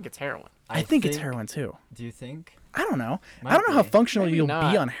thing. I think it's heroin. I think it's heroin too. Do you think? I don't know. I Might don't know how be. functional Maybe you'll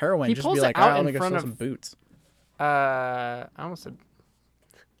not. be on heroin. He Just pulls be it like, out I'm in gonna go front sell of- some boots. I almost said.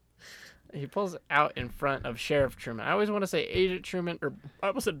 He pulls it out in front of Sheriff Truman. I always want to say Agent Truman, or I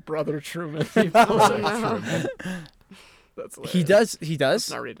almost said Brother Truman. He pulls it out. That's He hilarious. does. He Let's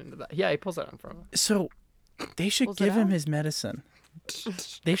does. not read into that. Yeah, he pulls it out in front of him. So they should Pulls it give him out? his medicine.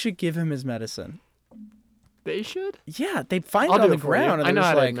 They should give him his medicine. They should. Yeah, they find I'll it on do the it for you. ground. And I know they're how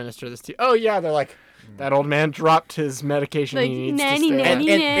just to like, administer this to you. Oh yeah, they're like, that old man dropped his medication. Like, he needs nanny, to stay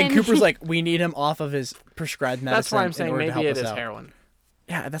nanny, on. and Cooper's like, we need him off of his prescribed medicine. That's why I'm in saying order to maybe help it us is out. heroin.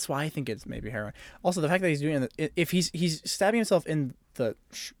 Yeah, that's why I think it's maybe heroin. Also, the fact that he's doing it, if he's stabbing himself in the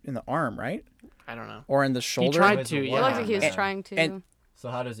arm, right, I don't know. or in the shoulder. tried With to, the yeah. It one looked like he was arm. trying to. and- So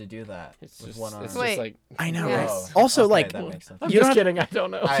how does he do that? It's with just, one arm? it's Wait. just like. I know. Yes. Right? Also, Okay, like, that makes sense. I'm You just don't- kidding. I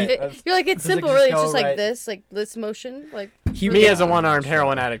don't know. You're like, it's Does it simple, just really. It's go just like right- this motion. Like, he Me as a one-armed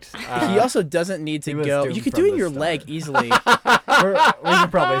heroin addict. he also doesn't need to he was go. doomed You could from do it in the your start. leg easily. We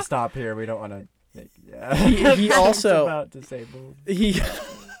should probably stop here. We don't want to. Yeah. He also- about disabled.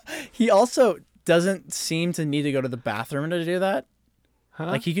 he also doesn't seem to need to go to the bathroom to do that. Huh?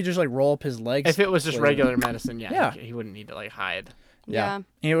 Like he could just like roll up his legs. If it was just with- regular medicine, yeah, Yeah. he wouldn't need to like hide. Yeah.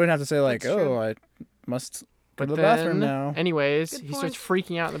 yeah. He wouldn't have to say like, That's "Oh, true. I must go But to the then, bathroom now." anyways, Good he starts point.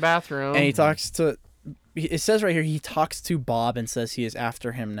 freaking out in the bathroom. And he talks to. It says right here he talks to Bob and says he is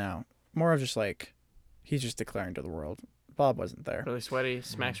after him now. More of just like, he's just declaring to the world. Bob wasn't there. really sweaty,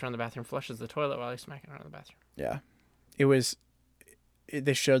 smacks around the bathroom, flushes the toilet while he's smacking around the bathroom. Yeah, it was.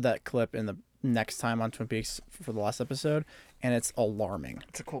 They showed that clip in the next time on Twin Peaks for the last episode, and it's alarming.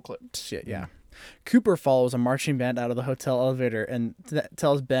 It's a cool clip. Shit, yeah. Cooper follows a marching band out of the hotel elevator and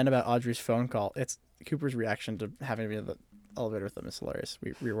tells Ben about Audrey's phone call. It's Cooper's reaction to having to be in the elevator with them is hilarious.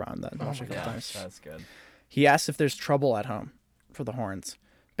 We rewound that and watched it a couple Yeah, times. that's good. He asks if there's trouble at home for the Horns.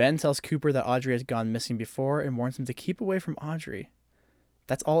 Ben tells Cooper that Audrey has gone missing before and warns him to keep away from Audrey.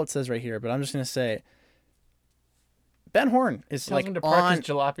 That's all it says right here, but I'm just going to say Ben Horn is Tells like him to park on. his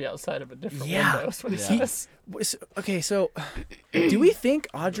jalopy outside of a different Yeah. window. That's what he Yeah. says. Okay, so do we think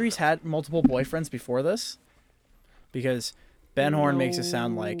Audrey's had multiple boyfriends before this? Because Ben Horn makes it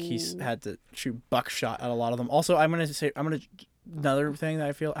sound like he's had to shoot buckshot at a lot of them. Also, another thing that I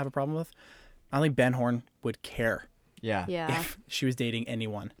have a problem with. I don't think Ben Horn would care Yeah. Yeah. if she was dating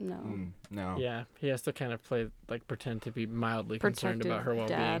anyone. No. No. Yeah, he has to kind of play, like, pretend to be mildly concerned about her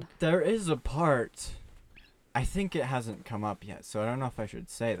Protective well-being. dad. There is a part. I think it hasn't come up yet, so I don't know if I should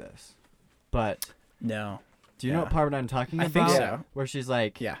say this. But No. Do you know Yeah. what part I'm talking I about? think so. Where she's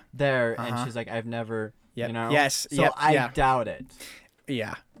like, Yeah. there, and Uh-huh. she's like, I've never, Yep. you know? Yes, So yep, I yeah. doubt it.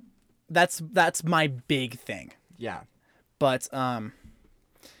 Yeah. That's my big thing. Yeah. But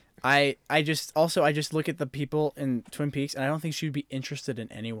I just look at the people in Twin Peaks and I don't think she would be interested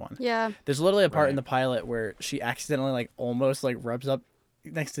in anyone. Yeah. There's literally a part in Right. the pilot where she accidentally like almost like rubs up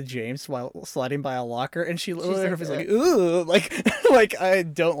next to James while sliding by a locker and she literally like, is like, ooh, like like I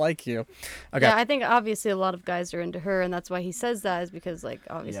don't like you. Okay. Yeah, I think obviously a lot of guys are into her, and that's why he says that, is because like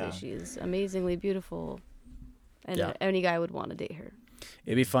obviously Yeah. she's amazingly beautiful, and Yeah. any guy would want to date her.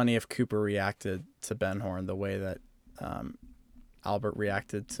 It'd be funny if Cooper reacted to Ben Horn the way that Albert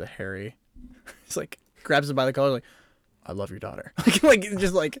reacted to Harry. He's like grabs him by the collar like, I love your daughter. like it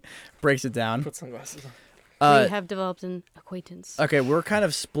just like breaks it down. Put sunglasses on. We have developed an acquaintance. Okay, we're kind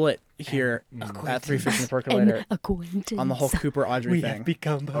of split here at Three Fish and a Percolator acquaintance. on the whole Cooper Audrey thing.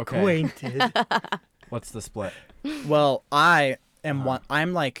 become Okay. acquainted. What's the split? Well, I am one.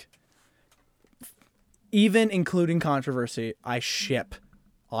 I'm like, even including controversy, I ship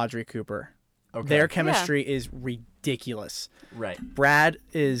Audrey Cooper. Okay. Their chemistry is ridiculous. Right. Brad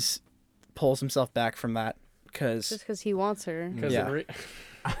pulls himself back from that because Just because he wants her. Because Yeah.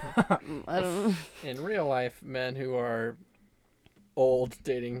 I don't know. in real life, men who are old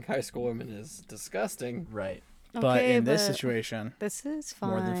dating high school women is disgusting. Right. but Okay, in this but situation, this is fine.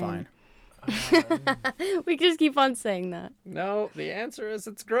 more than fine. We just keep on saying that. No, the answer is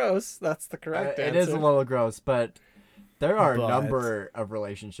it's gross. That's the correct answer. It is a little gross, but there are But- a number of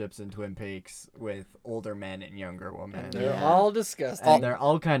relationships in Twin Peaks with older men and younger women. And they're Yeah. all disgusting. And they're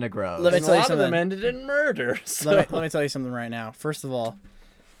all kind of gross. Let me And tell a you lot of them something. ended in murder. So. Let me tell you something right now. First of all,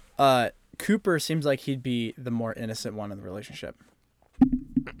 Cooper seems like he'd be the more innocent one in the relationship.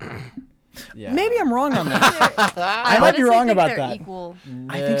 Yeah. Maybe I'm wrong on that. I might be honestly wrong think about they're that. Equal.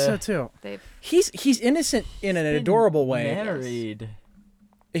 I think so too. They've He's innocent in an adorable way. Married.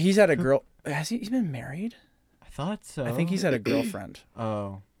 He's had a girl. He's been married? I thought so. I think he's had a girlfriend.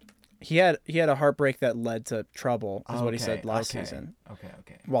 Oh. He had a heartbreak that led to trouble, is what he said Okay, last okay, season, Okay.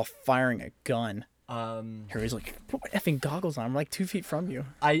 while firing a gun. Okay. Harry's like, put my effing goggles on. I'm like 2 feet from you.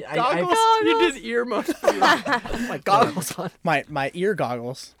 Goggles? You did earmuffs. My goggles on. My ear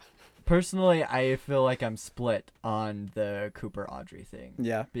goggles. Personally, I feel like I'm split on the Cooper Audrey thing.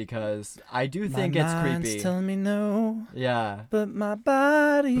 Yeah. Because I do think my it's mind's creepy. telling me no, Yeah. but my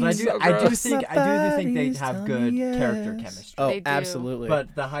body's But I so do gross. think My they body's have telling good me character yes. chemistry. Oh, They do. absolutely.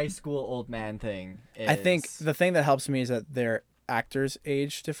 But the high school old man thing is I think the thing that helps me is that their actors'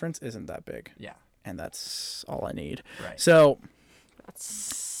 age difference isn't that big, yeah, and that's all I need. right. So,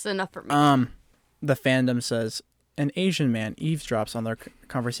 That's enough for me. the fandom says an Asian man eavesdrops on their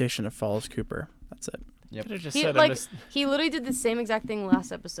conversation and follows Cooper. That's it. He literally did the same exact thing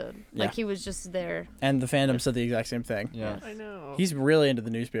last episode. Like Yeah. he was just there. And the fandom said the exact same thing. Yeah. I know. He's really into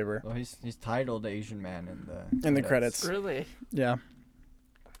the newspaper. Well, he's titled Asian Man in the In the credits. Really? Yeah.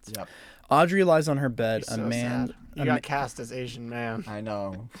 Yep. Audrey lies on her bed. He's A so man. sad. a You ma- got cast as Asian man. I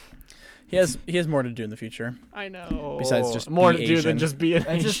know. he has more to do in the future. I know. Besides just more be to do Asian. than just be an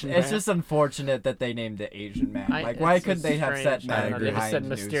It's just Asian it's man. just unfortunate that they named it Asian Man. I- Like, why it's couldn't they have strange. set I don't man know, they behind said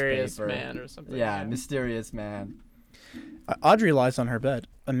mysterious newspaper? man or something. Yeah, mysterious man. Audrey lies on her bed.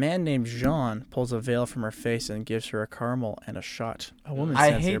 A man named Jean pulls a veil from her face and gives her a caramel and a shot. A woman I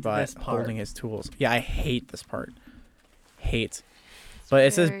stands hate nearby this part. holding his tools. Yeah, I hate this part. Hate. But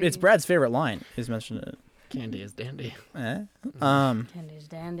it says very- it's Brad's favorite line. Is mentioned in it. Candy is dandy. Eh? Candy's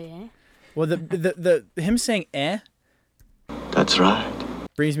dandy, eh? Well, the him saying "eh" That's right.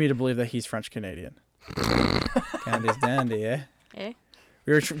 brings me to believe that he's French Canadian. Candy's dandy, eh? Eh?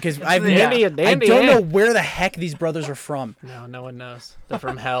 We were because dandy and dandy, I don't eh? know where the heck these brothers are from. No, no one knows. They're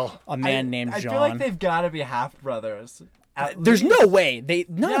from hell. A man named I Jean. feel like they've got to be half brothers. There's no way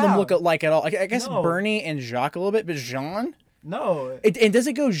none of them Yeah. look alike at all. I guess No. Bernie and Jacques a little bit, but Jean. No. And does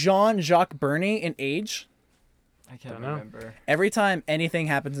it go Jean, Jacques, Bernie in age? I can't Dunno. remember. Every time anything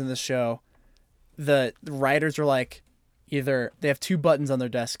happens in this show, the writers are like, either they have 2 buttons on their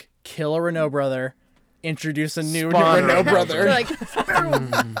desk: kill a Renault brother, introduce a new Spawn Renault a brother. They're like,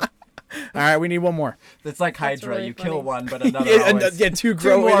 All right, we need one more. It's like Hydra. really you kill funny. one, but another Yeah, always. 2 Two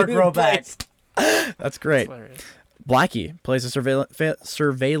grow more in grow back. place. That's great. Hilarious. Blackie plays a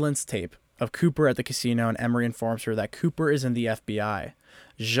surveillance tape of Cooper at the casino, and Emery informs her that Cooper is in the FBI.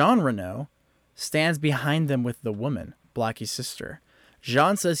 Jean Renault stands behind them with the woman, Blackie's sister.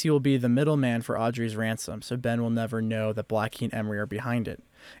 Jean says he will be the middleman for Audrey's ransom, so Ben will never know that Blackie and Emery are behind it.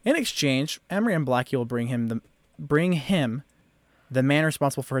 In exchange, Emery and Blackie will bring him the man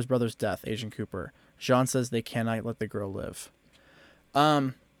responsible for his brother's death, Agent Cooper. Jean says they cannot let the girl live.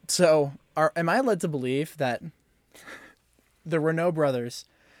 So am I led to believe that the Renault brothers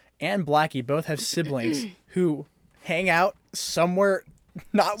and Blackie both have siblings who hang out somewhere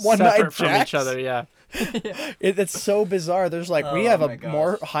not one night Separate from Jacks? each other, yeah. It's so bizarre. There's like we Oh have my a gosh.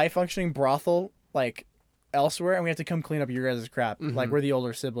 more high functioning brothel like elsewhere, and we have to come clean up your guys' crap. Like we're the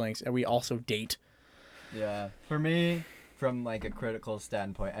older siblings, and we also date. Yeah. For me, from like a critical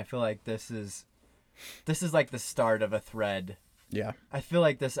standpoint, I feel like this is like the start of a thread. Yeah, I feel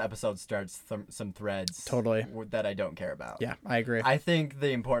like this episode starts some threads Totally. that I don't care about. yeah, I agree. I think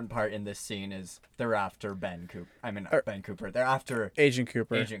the important part in this scene is they're after Ben Cooper. I mean, not Ben Cooper. They're after Agent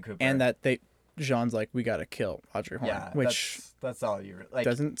Cooper. Agent Cooper. And that Jean's like, we gotta kill Audrey Horne, yeah, which that's all you like.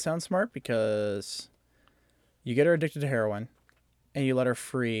 doesn't sound smart because you get her addicted to heroin, and you let her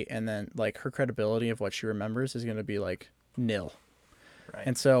free, and then like her credibility of what she remembers is gonna be like nil. Right.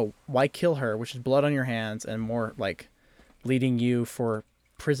 And so why kill her, which is blood on your hands and more like leading you for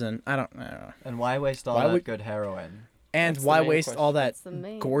prison? I don't know. And why waste all Why that would- good heroin? And That's the why main waste all that That's the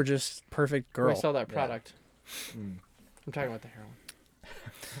main. gorgeous, perfect girl? We saw that product. Mm. I'm talking about the heroin.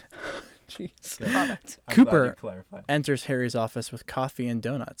 Jeez. Good. I'm Cooper glad you clarified. enters Harry's office with coffee and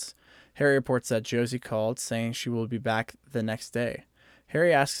donuts. Harry reports that Josie called, saying she will be back the next day.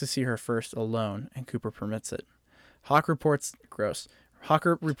 Harry asks to see her first alone, and Cooper permits it. Hawk reports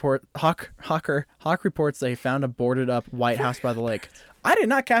that he found a boarded up White House by the lake. I did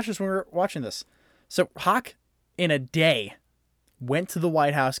not catch this when we were watching this. So Hawk, in a day, went to the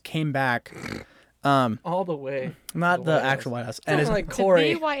White House, came back. All the way. Not The the White actual House. White House. And Sounds his, like To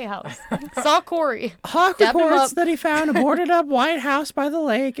Corey. the White House. Saw Corey. Hawk Dap him reports up. that he found a boarded up White House by the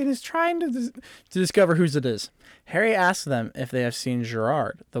lake and is trying to discover whose it is. Harry asks them if they have seen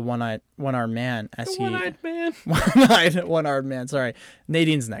Gerard, the one-armed man, as he One-eyed man. one-armed man. Sorry,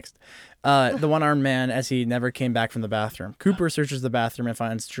 Nadine's next. The one-armed man, as he never came back from the bathroom. Cooper searches the bathroom and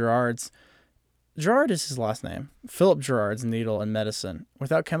finds Gerard is his last name. Philip Gerard's needle and medicine.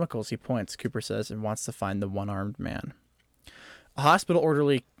 Without chemicals, he points, Cooper says, and wants to find the one-armed man. A hospital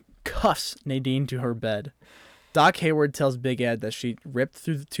orderly cuffs Nadine to her bed. Doc Hayward tells Big Ed that she ripped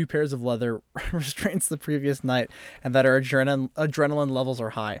through the 2 pairs of leather restraints the previous night and that her adrenaline levels are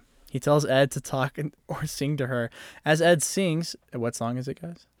high. He tells Ed to talk or sing to her. As Ed sings, what song is it,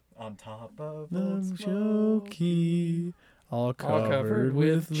 guys? On top of The Old Smoke. Smoky, all All covered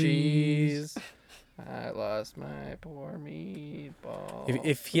with cheese. I lost my poor meatball.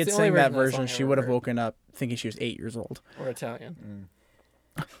 If he had It's the only sang that of version, song I she ever would have heard. woken up thinking she was 8 years old. Or Italian.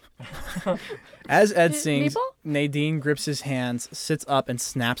 As Ed sings, Meatball? Nadine grips his hands, sits up, and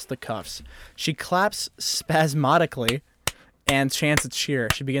snaps the cuffs. She claps spasmodically and chants a cheer.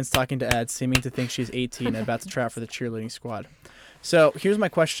 She begins talking to Ed, seeming to think she's 18 and about to try out for the cheerleading squad. So here's my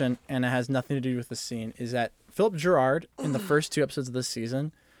question, and it has nothing to do with the scene, is that Philip Gerard, in the first 2 episodes of this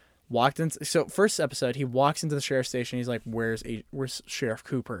season, first episode, he walks into the sheriff's station. He's like, where's Sheriff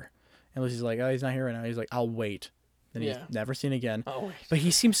Cooper? And Lucy's like, oh, he's not here right now. He's like, I'll wait. Then Yeah. he's never seen again. Oh, wait. But he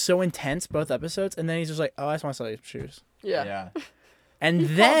seems so intense both episodes, and then he's just like, oh, I just want to sell you some shoes. Yeah. Yeah. And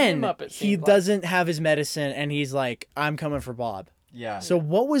him then up, it he seemed like. doesn't have his medicine, and he's like, I'm coming for Bob. Yeah. So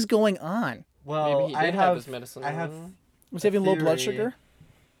what was going on? Well, Maybe he did have his medicine. I have Was he having low blood theory. sugar?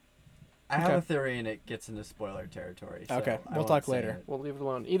 I have Okay. a theory, and it gets into spoiler territory. So Okay, I we'll won't talk say later. it. We'll leave it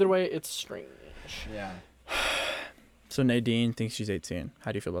alone. Either way, it's strange. Yeah. So Nadine thinks she's 18.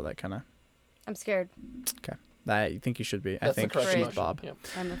 How do you feel about that, kind of? I'm scared. I think you should be. I That's think the correct she's emotion. Bob. Yep.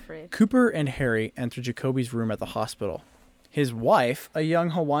 I'm afraid. Cooper and Harry enter Jacoby's room at the hospital. His wife, a young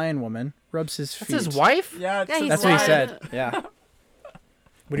Hawaiian woman, rubs his feet. That's his wife? Yeah. Yeah, he's That's what he lying. said. Yeah.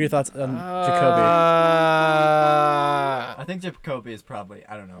 What are your thoughts on Jacoby? I think Jacoby is probably.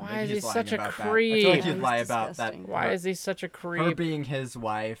 I don't know. Why maybe is he's he lying such a about that. I feel creep? like Yeah, he'd he's lie about that. disgusting. Why is he such a Her creep? being his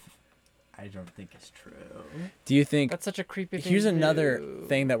wife, I don't think is true. Do you think That's such a creepy thing. here's to another do.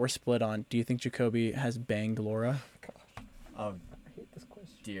 thing that we're split on? Do you think Jacoby has banged Laura? Oh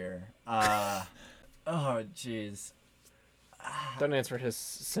dear. Oh jeez. Don't answer his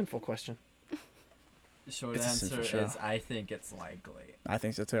sinful question. Short It's a answer sinful show. is I think it's likely. I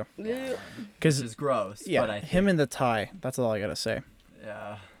think so too. Ugh. Which Because is gross. yeah, But I think, him and the tie. That's all I gotta say.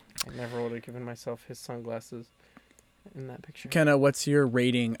 yeah. I never would have given myself his sunglasses in that picture. Kenna, what's your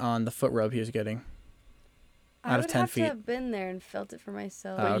rating on the foot rub he was getting? I Out of would 10 have feet. to have been there and felt it for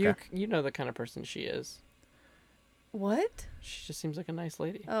myself. Oh, But okay. you know the kind of person she is. What? She just seems like a nice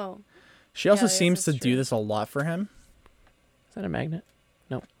lady. Oh. She also Yeah, I guess seems to that's do true. this a lot for him. Is that a magnet?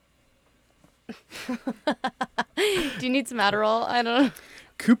 Do you need some Adderall? I don't know.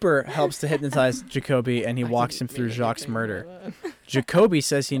 Cooper helps to hypnotize Jacoby, and he walks him through Jacques' murder. Jacoby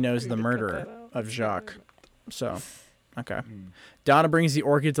says he knows the murderer of Jacques. So, Okay. Donna brings the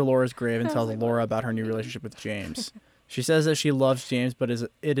orchid to Laura's grave and tells Laura about her new relationship with James. She says that she loves James, but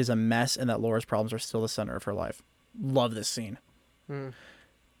it is a mess and that Laura's problems are still the center of her life. Love this scene.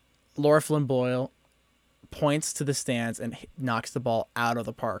 Laura Flynn Boyle points to the stands and knocks the ball out of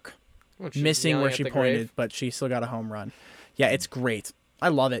the park. Missing where she pointed, but she still got a home run. Yeah, it's great. I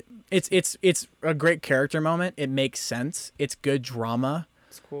love it. It's a great character moment. It makes sense. It's good drama.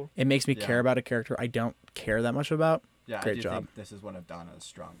 It's cool. It makes me care about a character I don't care that much about. Yeah, Great I do job. think this is one of Donna's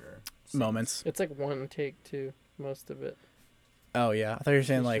stronger Moments. It's like one take too, most of it. Oh yeah, I thought you were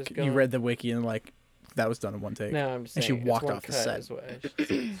saying She's like just you going- read the wiki and like that was done in one take. No, I'm just saying. And she it's walked one off the cut set. is what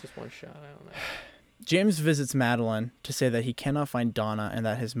it's just one shot. I don't know. James visits Madeline to say that he cannot find Donna and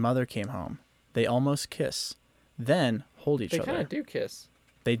that his mother came home. They almost kiss, then hold each They other. kind of do kiss.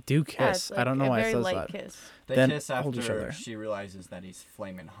 They do Yeah, kiss. it's I don't know like why a it very says light that. kiss. They Then kiss hold each after other. she realizes that he's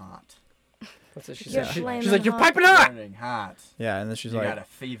flaming hot. That's what she You're said. flaming She's like, "You're hot." piping hot." Burning hot. Yeah, and then she's You like, got a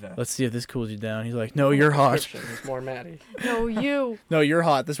fever. "Let's see if this cools you down." He's like, "No, you're hot. Prescription is more Maddie. No, you. No, you're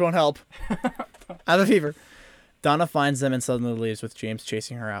hot. This won't help." I have a fever. Donna finds them and suddenly leaves with James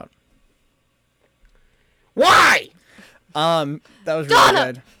chasing her out. Why? That was really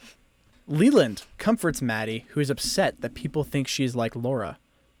good. Leland comforts Maddie, who is upset that people think she's like Laura.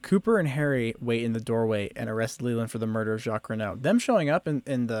 Cooper and Harry wait in the doorway and arrest Leland for the murder of Jacques Renault. Them showing up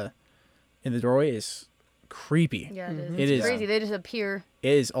in the doorway is creepy. Yeah, it is. It It's is. crazy. They just appear.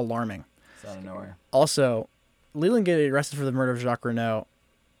 It is alarming. It's out of nowhere. Also, Leland getting arrested for the murder of Jacques Renault.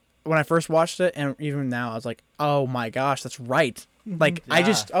 When I first watched it, and even now, I was like, "Oh my gosh, that's right!" Like I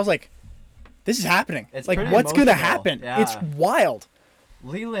was like, "This is happening. It's like, pretty what's gonna emotional. happen? Yeah. It's wild."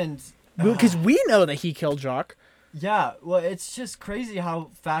 Leland. Because we know that he killed Jacques. Yeah, well, it's just crazy how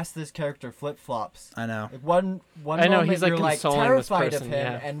fast this character flip flops. I know. Like one I know, moment he's, like, you're like consoling this terrified person, of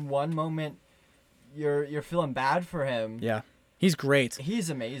him, yeah. and one moment you're feeling bad for him. Yeah, he's great. He's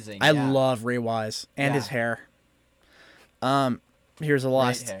amazing. I yeah. love Ray Wise and his Yeah. hair. Here's the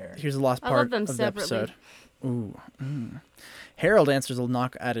last. hair. Here's the last I love part them of the separately. episode. Ooh. Harold answers a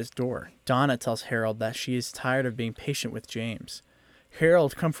knock at his door. Donna tells Harold that she is tired of being patient with James.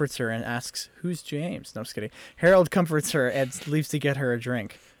 Harold comforts her and asks, "Who's James?" No, I'm just kidding. Harold comforts her and leaves to get her a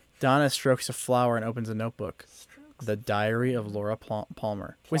drink. Donna strokes a flower and opens a notebook. The Diary of Laura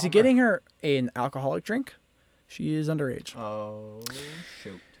Palmer. Was he getting her an alcoholic drink? She is underage. Oh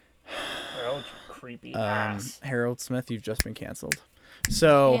shoot. Oh, creepy Harold Smith, you've just been canceled.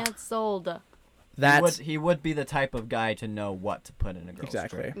 So Canceled. that's He would be the type of guy to know what to put in a girl's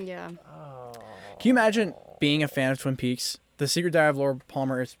exactly. drink. Yeah. Can you imagine being a fan of Twin Peaks? The Secret Diary of Laura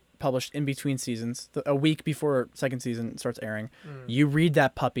Palmer is published in between seasons, a week before second season starts airing. You read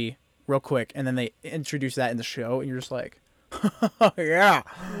that puppy real quick, and then they introduce that in the show, and you're just like, "Oh yeah,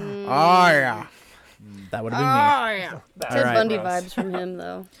 oh yeah." That would have been me. yeah. All Ted right. Bundy vibes from him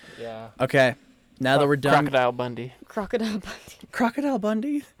though. Yeah. Okay, now that we're done, Crocodile Bundy. Crocodile Bundy. Crocodile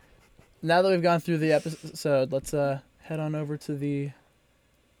Bundy. Now that we've gone through the episode, let's head on over to the.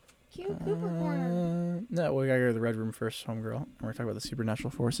 Cute Cooper corner. No, we gotta go to the Red Room first, homegirl. And we're talking about the supernatural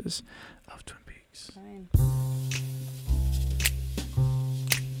forces of Twin Peaks. Fine.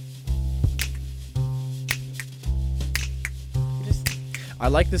 I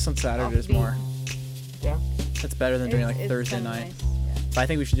like this on Saturdays Offbeat. more. Yeah. It's better than doing like It's Thursday kinda night. nice. Yeah. But I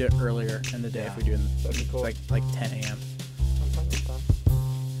think we should do it earlier in the day if we do it That'd be cool. like 10 a.m. I'm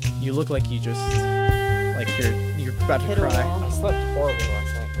fine. You look like you just like you're about to Hit a cry. wall. I slept horribly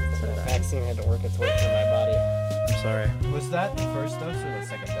last night because the vaccine had to work its way through my body. I'm sorry. Was that the first dose or the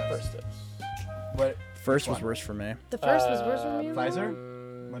second dose? First dose. What? First was one? worse for me. The first was worse for you.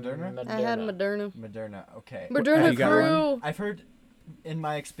 Pfizer? Moderna? I had Moderna. Moderna. Okay. Moderna you got crew. I've heard, in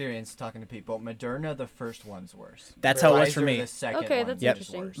my experience talking to people, Moderna the first one's worse. That's how it was for Pfizer, me. The second Okay, one that's is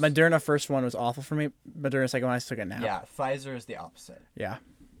interesting. worse. Moderna first one was awful for me. Moderna second one I just took a nap. Yeah, Pfizer is the opposite. Yeah.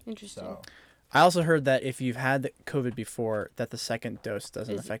 Interesting. So I also heard that if you've had the COVID before, that the second dose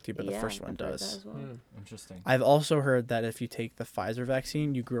doesn't Is- affect you, but the yeah, first one I've heard that does. as well. interesting. I've also heard that if you take the Pfizer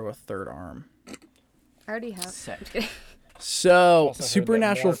vaccine, you grow a third arm. I already have. Sick. I'm just kidding. So Also heard that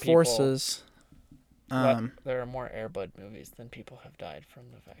supernatural more people- forces. But there are more Airbud movies than people have died from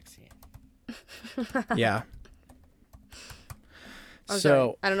the vaccine. Yeah. I'm So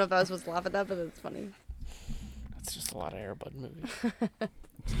sorry. I don't know if I was supposed to laugh at that, but it's funny. That's just a lot of Airbud movies.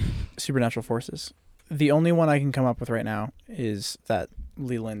 supernatural forces. The only one I can come up with right now is that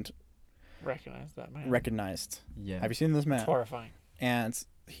Leland Recognize that man. recognized. Yeah. Have you seen this It's man? horrifying. And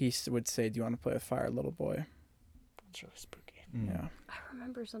he would say, "Do you want to play with fire, little boy?" It's really spooky. Yeah. I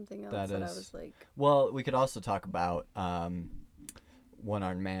remember something else That that I is- was like, Well, we could also talk about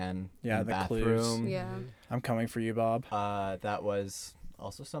one-armed man Yeah, in the the clues. bathroom. Yeah. I'm coming for you, Bob. That was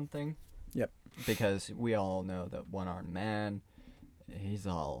also something. Yep. Because we all know that one-armed man, he's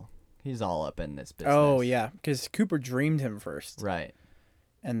all up in this business. Oh yeah, because Cooper dreamed him first, Right.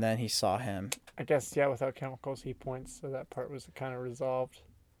 and then he saw him. I guess, yeah, without chemicals, he points, so that part was kind of resolved.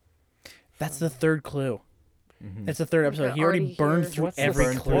 That's the third clue. Mhm. It's the third episode. They're He already already burned here. through What's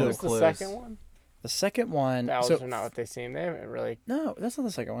every the- clue. What was the Clues. second one? The second one. The owls So are not what they seem. They haven't really, no, that's not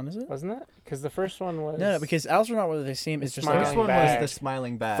the second one, is it? wasn't it? Because the first one was. No, because owls are not what they seem. It's just Smiling like First one bag. was the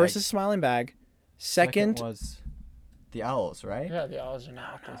smiling bag. first is smiling bag. Second, was the owls, right? Yeah, the owls are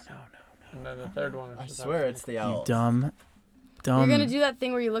not what they seem. And then the third one. I is swear it's the you owls. dumb. You're gonna do that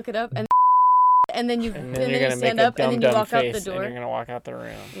thing where you look it up and then you And then you're you gonna stand make a up and dumb then you dumb walk out face, the and door. you're gonna walk out the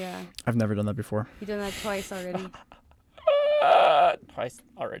room. Yeah, I've never done that before. you've done that twice already. Twice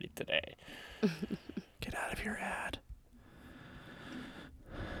already today. Get out of your ad.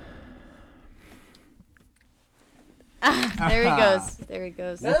 There he goes. There he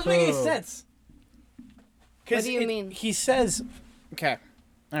goes. That doesn't make any sense. What do you mean? He says, okay,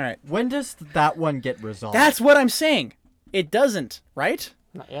 all right. When does that one get resolved? That's what I'm saying. It doesn't, right?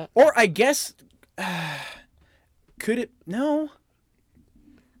 Not yet. Or I guess, could it? No.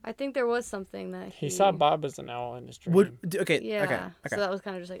 I think there was something that He saw Bob as an owl in his dream. Okay. Yeah. Okay. So that was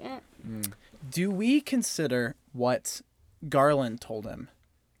kind of just like, Do we consider what Garland told him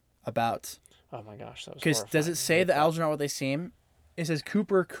about? Oh my gosh, that was Because does it say the owls are not what they seem? It says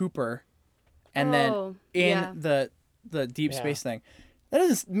Cooper, and then Oh, in yeah. the deep Yeah. space thing, that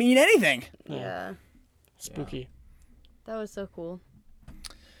doesn't mean anything. Yeah. Spooky. That was so cool.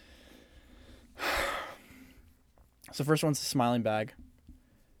 So first one's the smiling bag.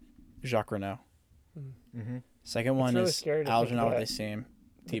 Jacques Renault. Mm-hmm. Second one really is scary to owls are think not what that they seem.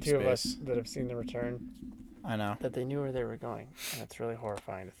 The Deep two of us space. that have seen The Return, I know. that they knew where they were going, and it's really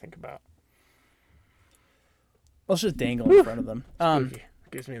horrifying to think about. Let's just dangle in front of them. Spooky.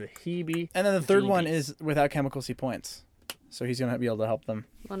 Gives me the heebie. And then the third one jeebies. is without chemicals he points, so he's gonna be able to help them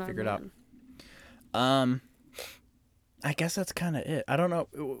One figure it out. I guess that's kind of it. I don't know.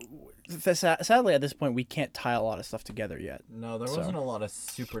 Sadly, at this point, we can't tie a lot of stuff together yet. No, there So- wasn't a lot of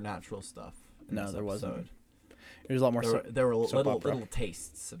supernatural stuff. in No, this there wasn't. episode. There's a lot more. There were soap opera. little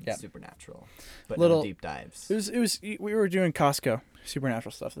tastes of Yeah. supernatural, but Little- no deep dives. It was. We were doing Costco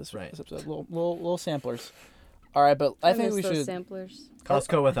supernatural stuff this Right. episode. Little samplers. All right, but I think miss we those should. samplers.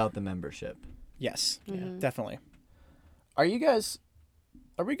 Costco without the membership. Yes, Mhm. definitely. Are you guys?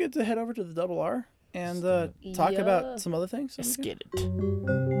 Are we good to head over to the Double R and talk Yeah. about some other things? Let's Something get it.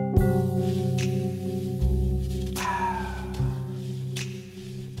 good?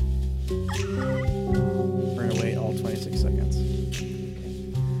 We're gonna wait all 26 seconds.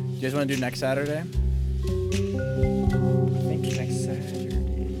 You guys want to do next Saturday? I think next Saturday.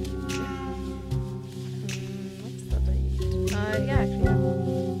 What's the date? Yeah, actually, yeah.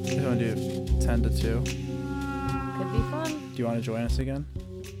 You guys want to do 10 to 2? Could be fun. Do you want to join us again?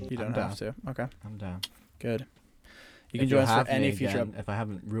 You I'm don't have to. Okay, I'm down. good. You If can join us have for any me future. again, if I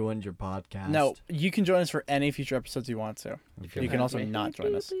haven't ruined your podcast. No, you can join us for any future episodes you want to. Okay. You can have also me. not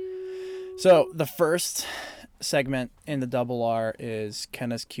join us. So the first segment in the Double R is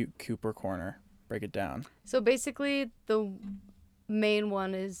Kenna's Cute Cooper Corner. Break it down. So basically, the main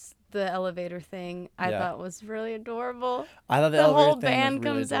one is the elevator thing. I Yeah. thought was really adorable. I thought the, The elevator whole thing band was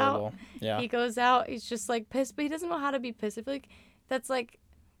really comes out. adorable. Yeah. He goes out. He's just like pissed, but he doesn't know how to be pissed. I feel like that's like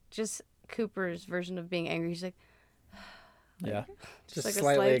just Cooper's version of being angry. He's like, Yeah. Just like a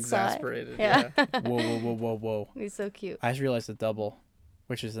slightly slight sigh. exasperated. yeah. Whoa. He's so cute. I just realized the double,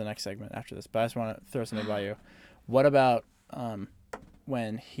 which is the next segment after this. But I just want to throw something by you. What about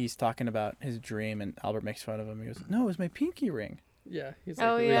when he's talking about his dream and Albert makes fun of him? He goes, "No, it was my pinky ring." Yeah. He's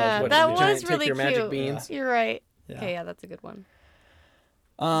Oh like, yeah, what that did the giant was take really your cute. magic beans? You're right. Yeah. Okay, yeah, that's a good one.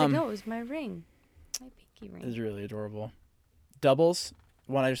 He's like, Um, no, it was my ring, my pinky ring. is really adorable. Doubles.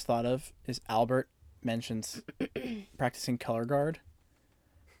 One I just thought of is Albert mentions practicing color guard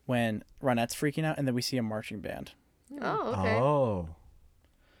when Ronette's freaking out, and then we see a marching band. Oh, okay. Oh.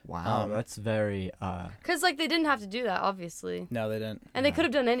 Wow, Um, that's very. Because like they didn't have to do that, obviously, No, they didn't. and they could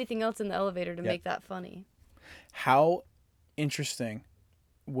have done anything else in the elevator to Yep. make that funny. How interesting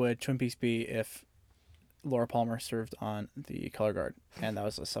would Twin Peaks be if Laura Palmer served on the color guard and that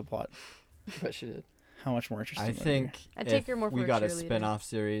was a subplot? But she did. How much more interesting? I would it be? think I'd take if her more we for a got a cheerleader. spin-off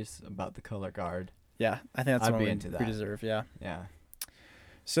series about the color guard. Yeah, I think that's I'd what be we into we that. deserve. Yeah. Yeah.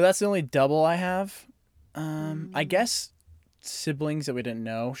 So that's the only double I have. I guess siblings that we didn't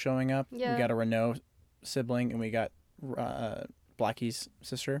know showing up. Yeah. We got a Renault sibling and we got Blackie's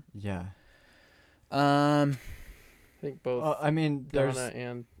sister. Yeah. think both I mean, there's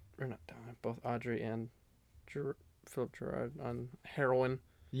both Audrey and Philip Gerard on heroin.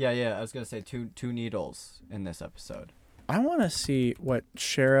 yeah. I was gonna say two needles in this episode. I want to see what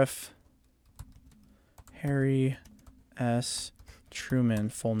Sheriff Harry S. Truman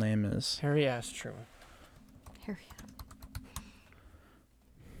full name is. Harry asked Truman. Harry.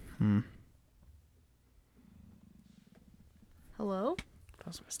 Hello?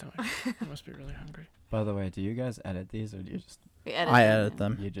 How's my stomach? I must be really hungry. By the way, do you guys edit these, or do you just I edit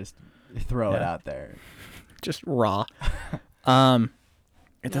them. you just throw it Yeah. out there? Just raw.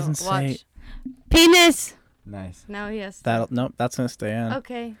 It doesn't say Watch. Penis! Nice. Now he has. that. Nope, that's gonna stay in.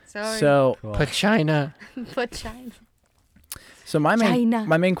 Okay, sorry. So, Cool. Pachina. Vagina. so my China.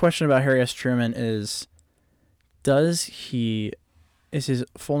 main question about Harry S. Truman is his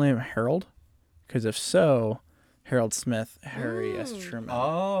full name Harold? Because if so, Harold Smith, Harry S. Truman.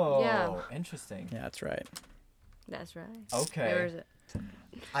 Oh, Yeah. interesting. Yeah, that's right. That's right. Okay. Where is it?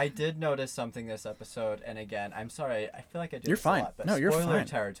 I did notice something this episode, and again, I'm sorry. I feel like I do You're this fine. a lot, but No, you're spoiler fine.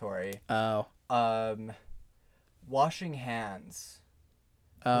 territory. Oh. Washing hands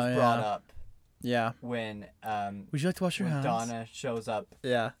Oh, was yeah. brought up Yeah. when Would you like to wash your when hands? Donna shows up,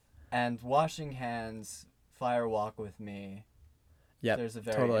 Yeah. and washing hands, fire walk with me. Yep. There's a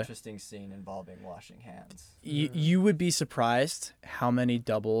very totally. interesting scene involving washing hands. You would be surprised how many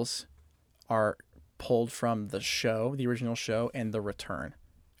doubles are pulled from the show, the original show, and the return,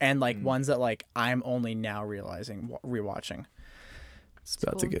 and like ones that like I'm only now realizing rewatching. It's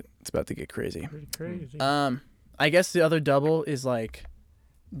about to get crazy. Pretty crazy. I guess the other double is like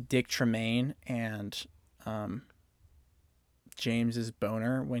Dick Tremaine and James's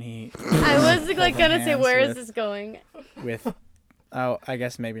boner when he I was like gonna say, hands where is with- this going? with oh I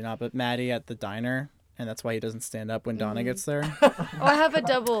guess maybe not, but Maddie at the diner, and that's why he doesn't stand up when Donna gets there. Oh, I have a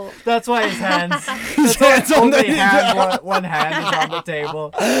double. That's why his hands. That's why hands his on only the- hand, one hand is on the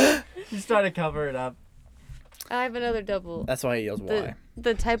table. He's trying to cover it up. I have another double. That's why he yells why.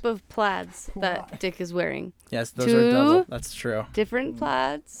 The type of plaids that Dick is wearing. Yes, those are double. Two That's true. different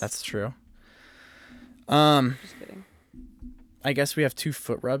plaids. That's true. Just kidding. I guess we have 2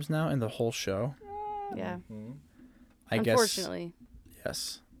 foot rubs now in the whole show. Yeah. I guess. Unfortunately,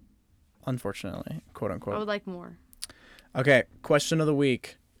 Yes. Unfortunately, quote I unquote. would like more. Okay, question of the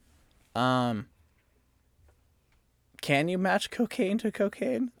week. Can you match cocaine to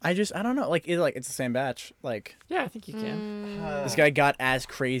cocaine? I don't know. Like it's the same batch. Like Yeah, I think you can. this guy got as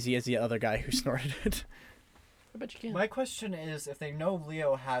crazy as the other guy who snorted it. I bet you can. My question is, if they know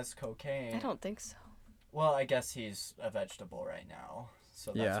Leo has cocaine, I don't think so. well, I guess he's a vegetable right now,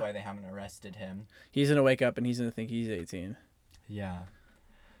 so that's Yeah. why they haven't arrested him. He's gonna wake up and he's gonna think he's 18. Yeah.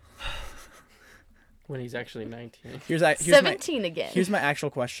 When he's actually 19. Here's my 17 again. Here's my actual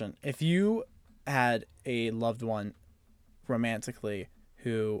question. If you had a loved one romantically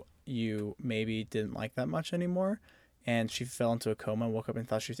who you maybe didn't like that much anymore, and she fell into a coma and woke up and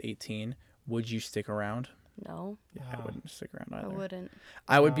thought she was 18, would you stick around? No, Yeah, I wouldn't stick around I either. wouldn't.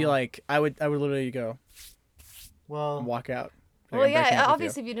 I would be like, I would literally go Well, and walk out. Like, Well, I'm breaking up yeah, with you.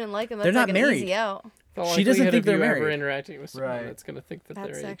 obviously, if you didn't like him, that's They're not like an married. easy out. The She doesn't likelihood think of they're you ever married. interacting with someone Right. that's gonna think that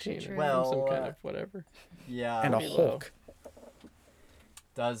That's they're actually 18 true. or Well, some kind of whatever. yeah. And a Pretty low. Hulk.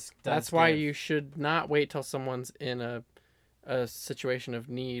 does That's why give- you should not wait till someone's in a situation of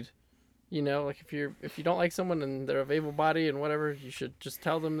need. You know, like if you don't like someone and they're of able body and whatever, you should just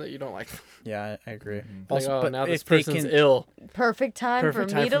tell them that you don't like them. Yeah, I agree. Mm-hmm. Like, oh, but now this if they person's can- ill. Perfect time Perfect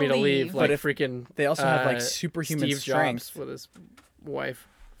for time me for me to leave. leave. Like But if freaking. they also have, like, superhuman Steve strength. Jobs with his wife.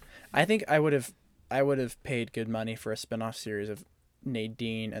 I think I would have paid good money for a spin-off series of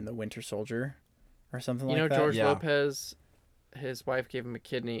Nadine and the Winter Soldier or something You like know, that. George Yeah. Lopez, his wife gave him a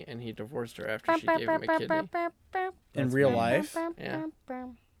kidney, and he divorced her after she gave him a kidney. in That's real me. life. Yeah.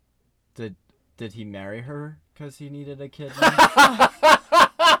 Did he marry her because he needed a kidney?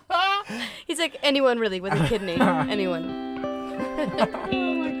 He's like, anyone really with a kidney. Anyone.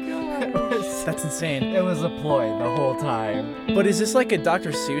 That's insane. It was a ploy the whole time. But is this like a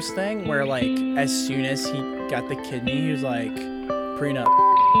Dr. Seuss thing where like as soon as he got the kidney, he was like prenup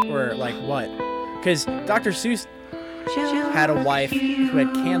or like what? Because Dr. Seuss had a wife who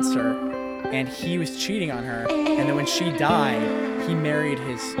had cancer and he was cheating on her, and then when she died, he married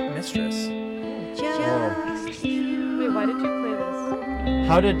his mistress. Whoa. Wait, why did you play this?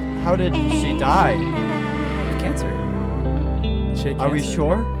 How did she die? Cancer. She had Are we cancer.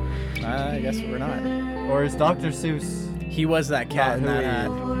 sure? I guess we're not. Or is Dr. Seuss He was that cat in not that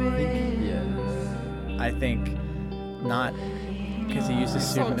who ad. we think he is? I think not, because he used his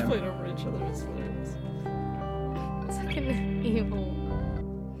Songs pseudonym. played over each other. It's hilarious. It's like an evil.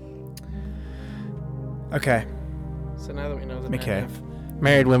 Okay, So now that we know that McKay. men have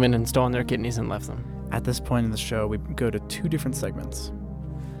married women and stolen their kidneys and left them. At this point in the show, we go to 2 different segments.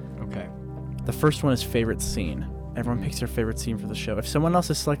 Okay. The first one is favorite scene. Everyone picks their favorite scene for the show. If someone else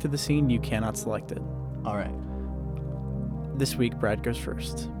has selected the scene, you cannot select it. All right. This week, Brad goes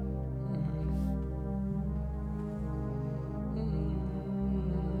first.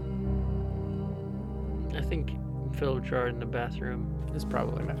 I think Philip Gerard in the bathroom is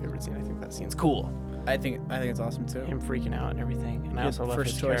probably my favorite scene. I think that scene's cool. I think it's awesome too. Him freaking out and everything. And I also love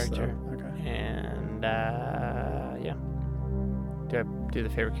first his choice, character. though. Okay. And yeah. Do I do the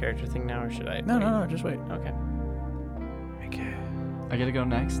favorite character thing now, or should I? No, just wait. Okay. Okay. I get to go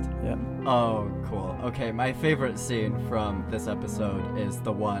next? Yeah. Oh, cool. Okay, my favorite scene from this episode is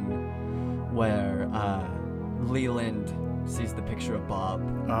the one where Leland sees the picture of Bob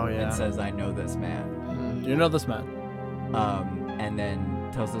Oh yeah. and says, "I know this man." You know this man. And then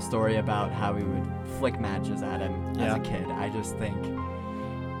tells the story about how he would flick matches at him as Yeah. a kid. I just think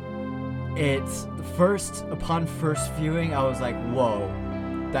it's upon first viewing, I was like, whoa,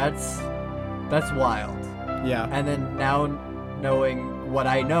 that's wild. Yeah. And then now knowing what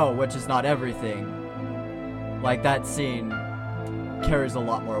I know, which is not everything, like that scene carries a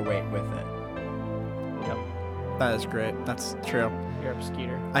lot more weight with it. Yep. That is great. That's true. You're up,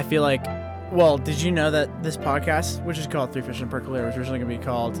 Skeeter. I feel like, well, did you know that this podcast, which is called Three Fish and a Percolator, was originally going to be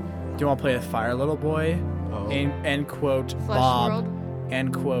called "Do You Want to Play a Fire, Little Boy?" Oh. End quote, Flesh Bob. World.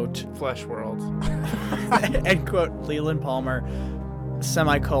 End quote, Flesh World. end quote, Leland Palmer,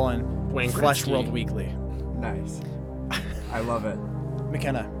 semicolon, Wayne Flesh Gretzky. World Weekly. Nice. I love it.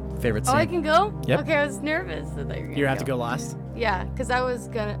 McKenna, favorite Oh, scene? I can go? Yep. Okay, I was nervous that you were gonna You have to go last? Yeah, because I was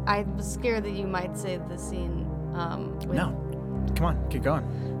scared that you might say the scene. With, No. Come on, get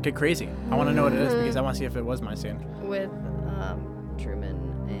going. Get crazy. I want to know what it is because I want to see if it was my scene. With Truman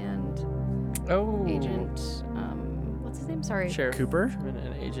and Oh. Agent. What's his name? Sorry. Sheriff Cooper? Truman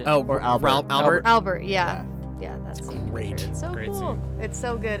and Agent. Oh, Or Albert. Albert? Albert. Yeah. Yeah, that's great. It's so Great cool. scene. It's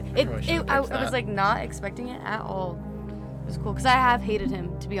so good. probably should've I picked was that. like not expecting it at all. It was cool because I have hated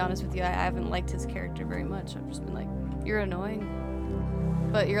him, to be honest with you. I haven't liked his character very much. I've just been like, you're annoying,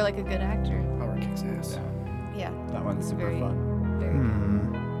 but you're like a good actor. Albert kicks ass. Yeah. That one's super Very- fun. Very good.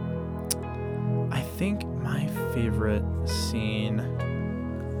 I think my favorite scene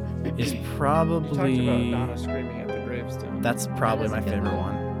is probably. You talked about Donna screaming at the gravestone. That's probably That is my a good favorite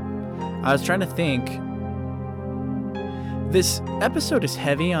one. one. I was trying to think. This episode is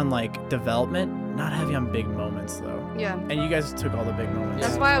heavy on like development, not heavy on big moments though. Yeah. And you guys took all the big moments.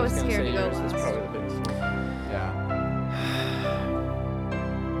 That's why I was gonna scared say to go yours is last. probably the biggest one. Yeah.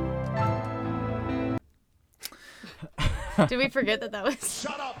 Did we forget that was?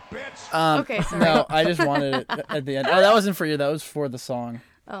 Shut up, bitch. Okay, sorry. No, I just wanted it at the end. Oh, that wasn't for you. That was for the song.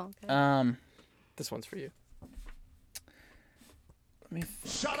 Oh. Okay. This one's for you. Let me.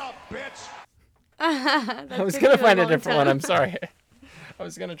 Shut up, bitch. I was gonna find a different one. I'm sorry. I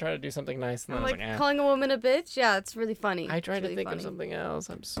was gonna try to do something nice, and then I'm I was like, like, eh. calling a woman a bitch. Yeah, it's really funny. I tried It's to really think of funny. something else.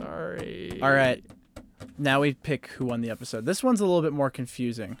 I'm sorry. All right. Now we pick who won the episode. This one's a little bit more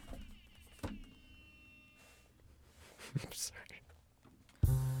confusing. I'm sorry.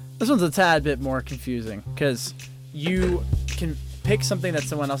 This one's a tad bit more confusing because you can pick something that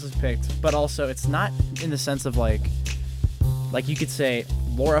someone else has picked, but also it's not in the sense of like you could say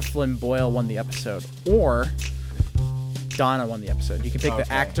Laura Flynn Boyle won the episode or Donna won the episode. You can pick the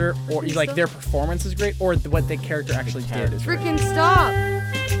Okay. actor or like their performance is great or what the character actually did is great. Freaking stop!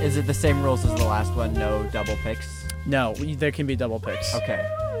 Is it the same rules as the last one? No double picks? No, there can be double picks. Okay.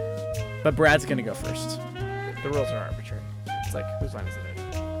 But Brad's gonna go first. The rules are arbitrary. It's like, whose line is it?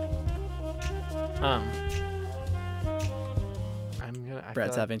 I'm gonna. I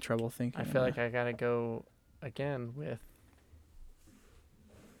Brad's feel having trouble thinking. I feel like I gotta go again with.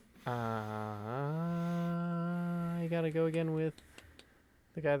 I gotta go again with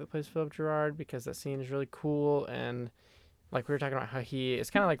the guy that plays Philip Gerard because that scene is really cool and like we were talking about how he it's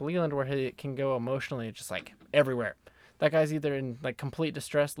kind of like Leland where he can go emotionally just like everywhere. That guy's either in like complete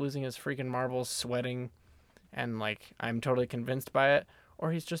distress, losing his freaking marbles, sweating, and like I'm totally convinced by it,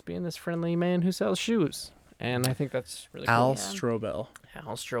 or he's just being this friendly man who sells shoes. And I think that's really cool. Al Strobel.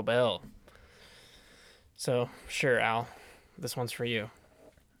 Al Strobel. So, sure, Al. This one's for you.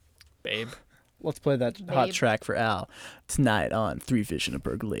 Babe. Let's play that hot Babe. track for Al tonight on Three Fish and a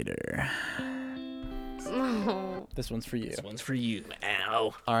Percolator. Oh. This one's for you. This one's for you,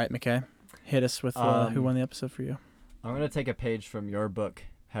 Al. All right, McKay. Hit us with who won the episode for you. I'm going to take a page from your book,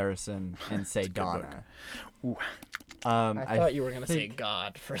 Harrison and say Donna. Ooh. I thought you were gonna say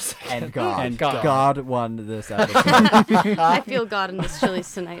God for a second. And God. And God. God won this episode. I feel God in this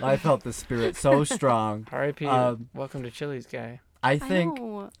Chili's tonight. I felt the spirit so strong. R.I.P. Um, Welcome to Chili's, guy. I I think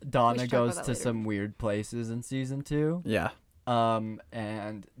know. We Donna should talk about goes that to later. some weird places in season 2. Yeah.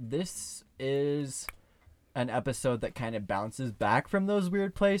 And this is an episode that kind of bounces back from those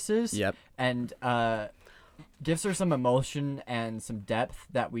weird places. Yep. And gives her some emotion and some depth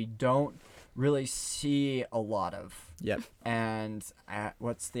that we don't really see a lot of. Yep. And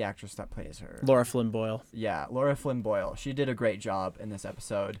what's the actress that plays her? Laura Flynn Boyle. Yeah, Laura Flynn Boyle. She did a great job in this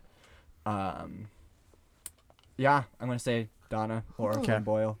episode. Yeah, I'm gonna say Donna, Laura Okay. Flynn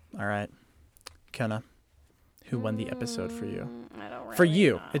Boyle. All right. Kenna, who won the episode for you? I don't really For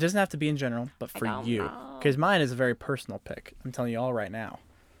you. know. It doesn't have to be in general, but for don't you. know. Because mine is a very personal pick. I'm telling you all right now.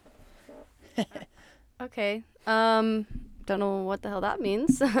 Okay. Don't know what the hell that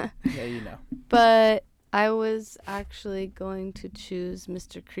means. Yeah, you know. But I was actually going to choose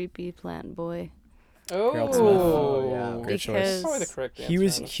Mr. Creepy Plant Boy. Harold Smith. Oh, yeah. Great choice. Because Probably the correct answer. He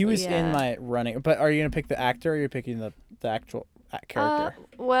was honestly. in Yeah. my running, but are you gonna pick the actor or are you picking the actual character?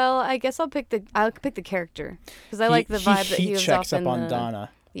 Well, I guess I'll pick the character because I like the vibe that he gives checks off up in on the, Donna.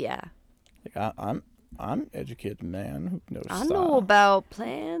 Yeah, Like, I'm an educated man who knows I style. know about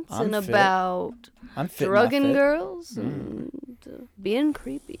plants I'm and fit. about I'm fit, not drugging fit. girls and being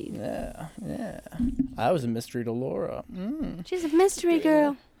creepy. Yeah, yeah. I was a mystery to Laura. Mm. She's a mystery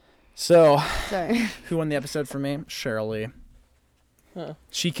girl. So, Sorry. who won the episode for me? Cheryl Lee. Huh.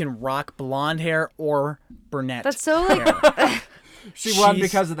 She can rock blonde hair or brunette. That's so like. hair. She won She's-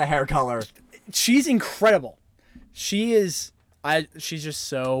 because of the hair color. She's incredible. She is. She's just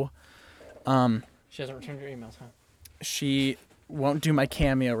so. She hasn't returned your emails, huh? She won't do my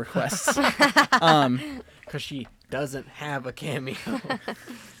cameo requests. Because she doesn't have a cameo.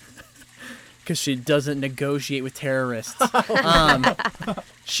 Because she doesn't negotiate with terrorists.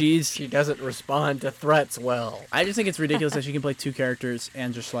 She's. She doesn't respond to threats well. I just think it's ridiculous that she can play two characters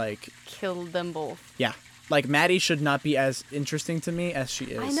and just like, Killed them both. yeah, like Maddie should not be as interesting to me as she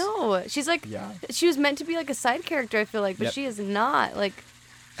is. I know. She's like. Yeah. She was meant to be like a side character. I feel like, but Yep. she is not. Like.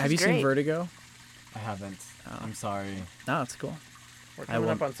 Have you she's seen great. Vertigo? I haven't. I'm sorry. No, it's cool. We're I coming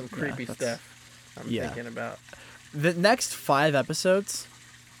up won't- on some yeah, creepy that's- stuff. I'm yeah. thinking about. The next 5 episodes,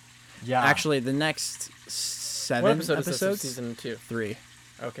 Yeah. actually, the next 7 What episode is this of episodes, season 2? 3.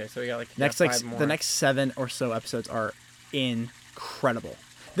 Okay, so we got like Next, yeah, like 5 more. the next 7 or so episodes are incredible.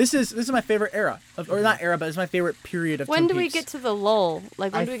 This is my favorite era or not era, but it's my favorite period of. When Twin do we Peaks. get to the lull?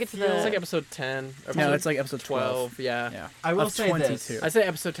 Like when I do we get to feel- the? It's like episode 10. No, it's like episode 12. Yeah. Yeah, I will of say 22. this. I say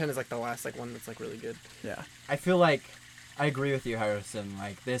episode 10 is like the last like one that's like really good. Yeah, I feel like I agree with you, Harrison.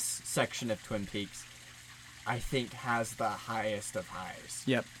 Like this section of Twin Peaks, I think has the highest of highs.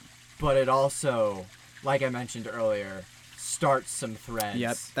 yep, But it also, like I mentioned earlier, starts some threads.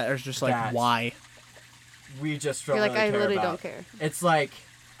 yep. There's just like That- why. We just don't You're like, really I care literally about. don't care. It's like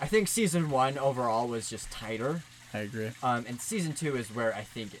I think season 1 overall was just tighter. I agree. And season 2 is where I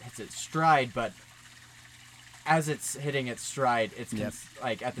think it hits its stride, but as it's hitting its stride, it's Yep.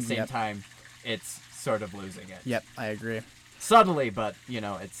 like at the same Yep. time, it's sort of losing it. Yep, I agree. Subtly, but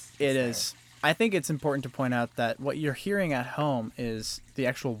it's It there. is. I think it's important to point out that what you're hearing at home is the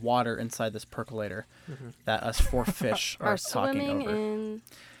actual water inside this percolator that us 4 fish are Are talking swimming over. in.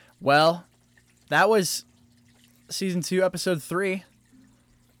 Well, that was season 2, episode 3.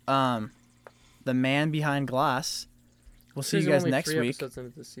 The Man Behind Glass. We'll see you Season guys only next 3 week. episodes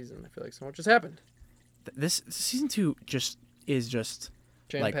into this season. I feel like so much has happened. This season 2 is like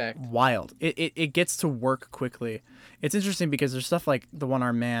Jam-packed. wild. It gets to work quickly. It's interesting because there's stuff like the One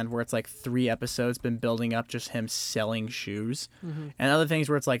Armed Man where it's like 3 episodes been building up just him selling shoes, and other things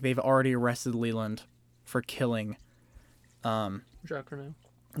where it's like they've already arrested Leland for killing Jacques Renault.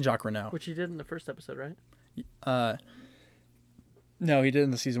 Jacques Renault. Which he did in the first episode, right? No, he did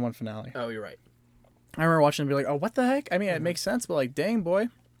in the season 1 finale. Oh, you're right. I remember watching and be like, oh, what the heck? I mean, it makes sense, but like, dang, boy.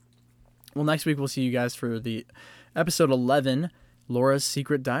 Well, next week we'll see you guys for the episode 11, Laura's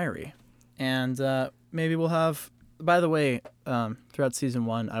Secret Diary. And maybe we'll have, by the way, throughout season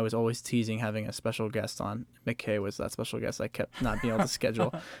 1, I was always teasing having a special guest on. McKay was that special guest I kept not being able to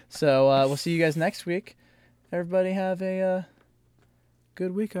schedule. So we'll see you guys next week. Everybody have a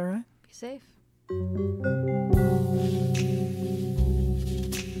good week, all right? Be safe.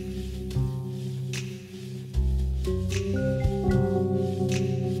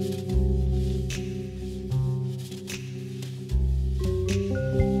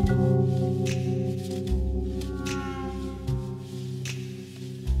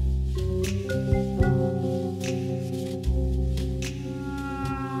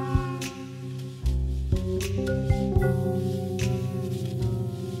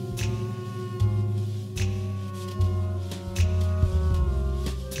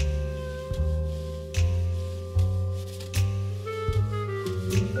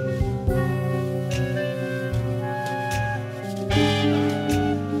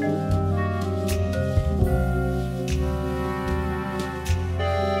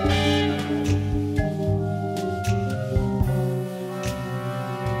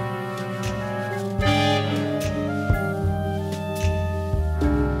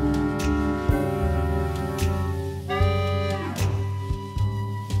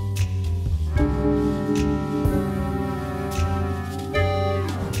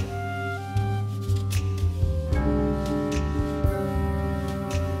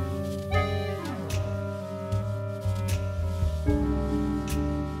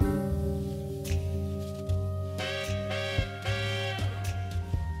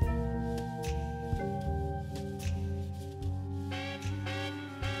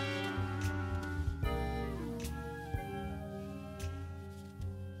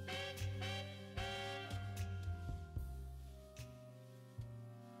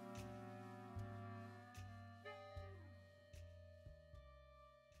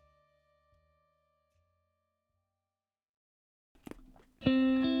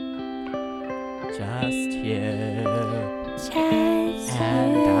 you and I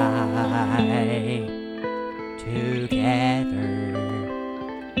together.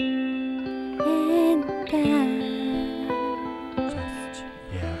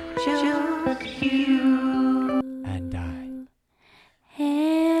 Just you and I.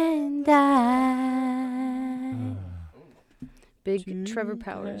 And I. Big Trevor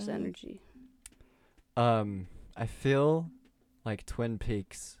Powers energy. I feel like Twin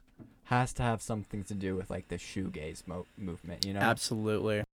Peaks has to have something to do with like the shoegaze movement, you know? Absolutely.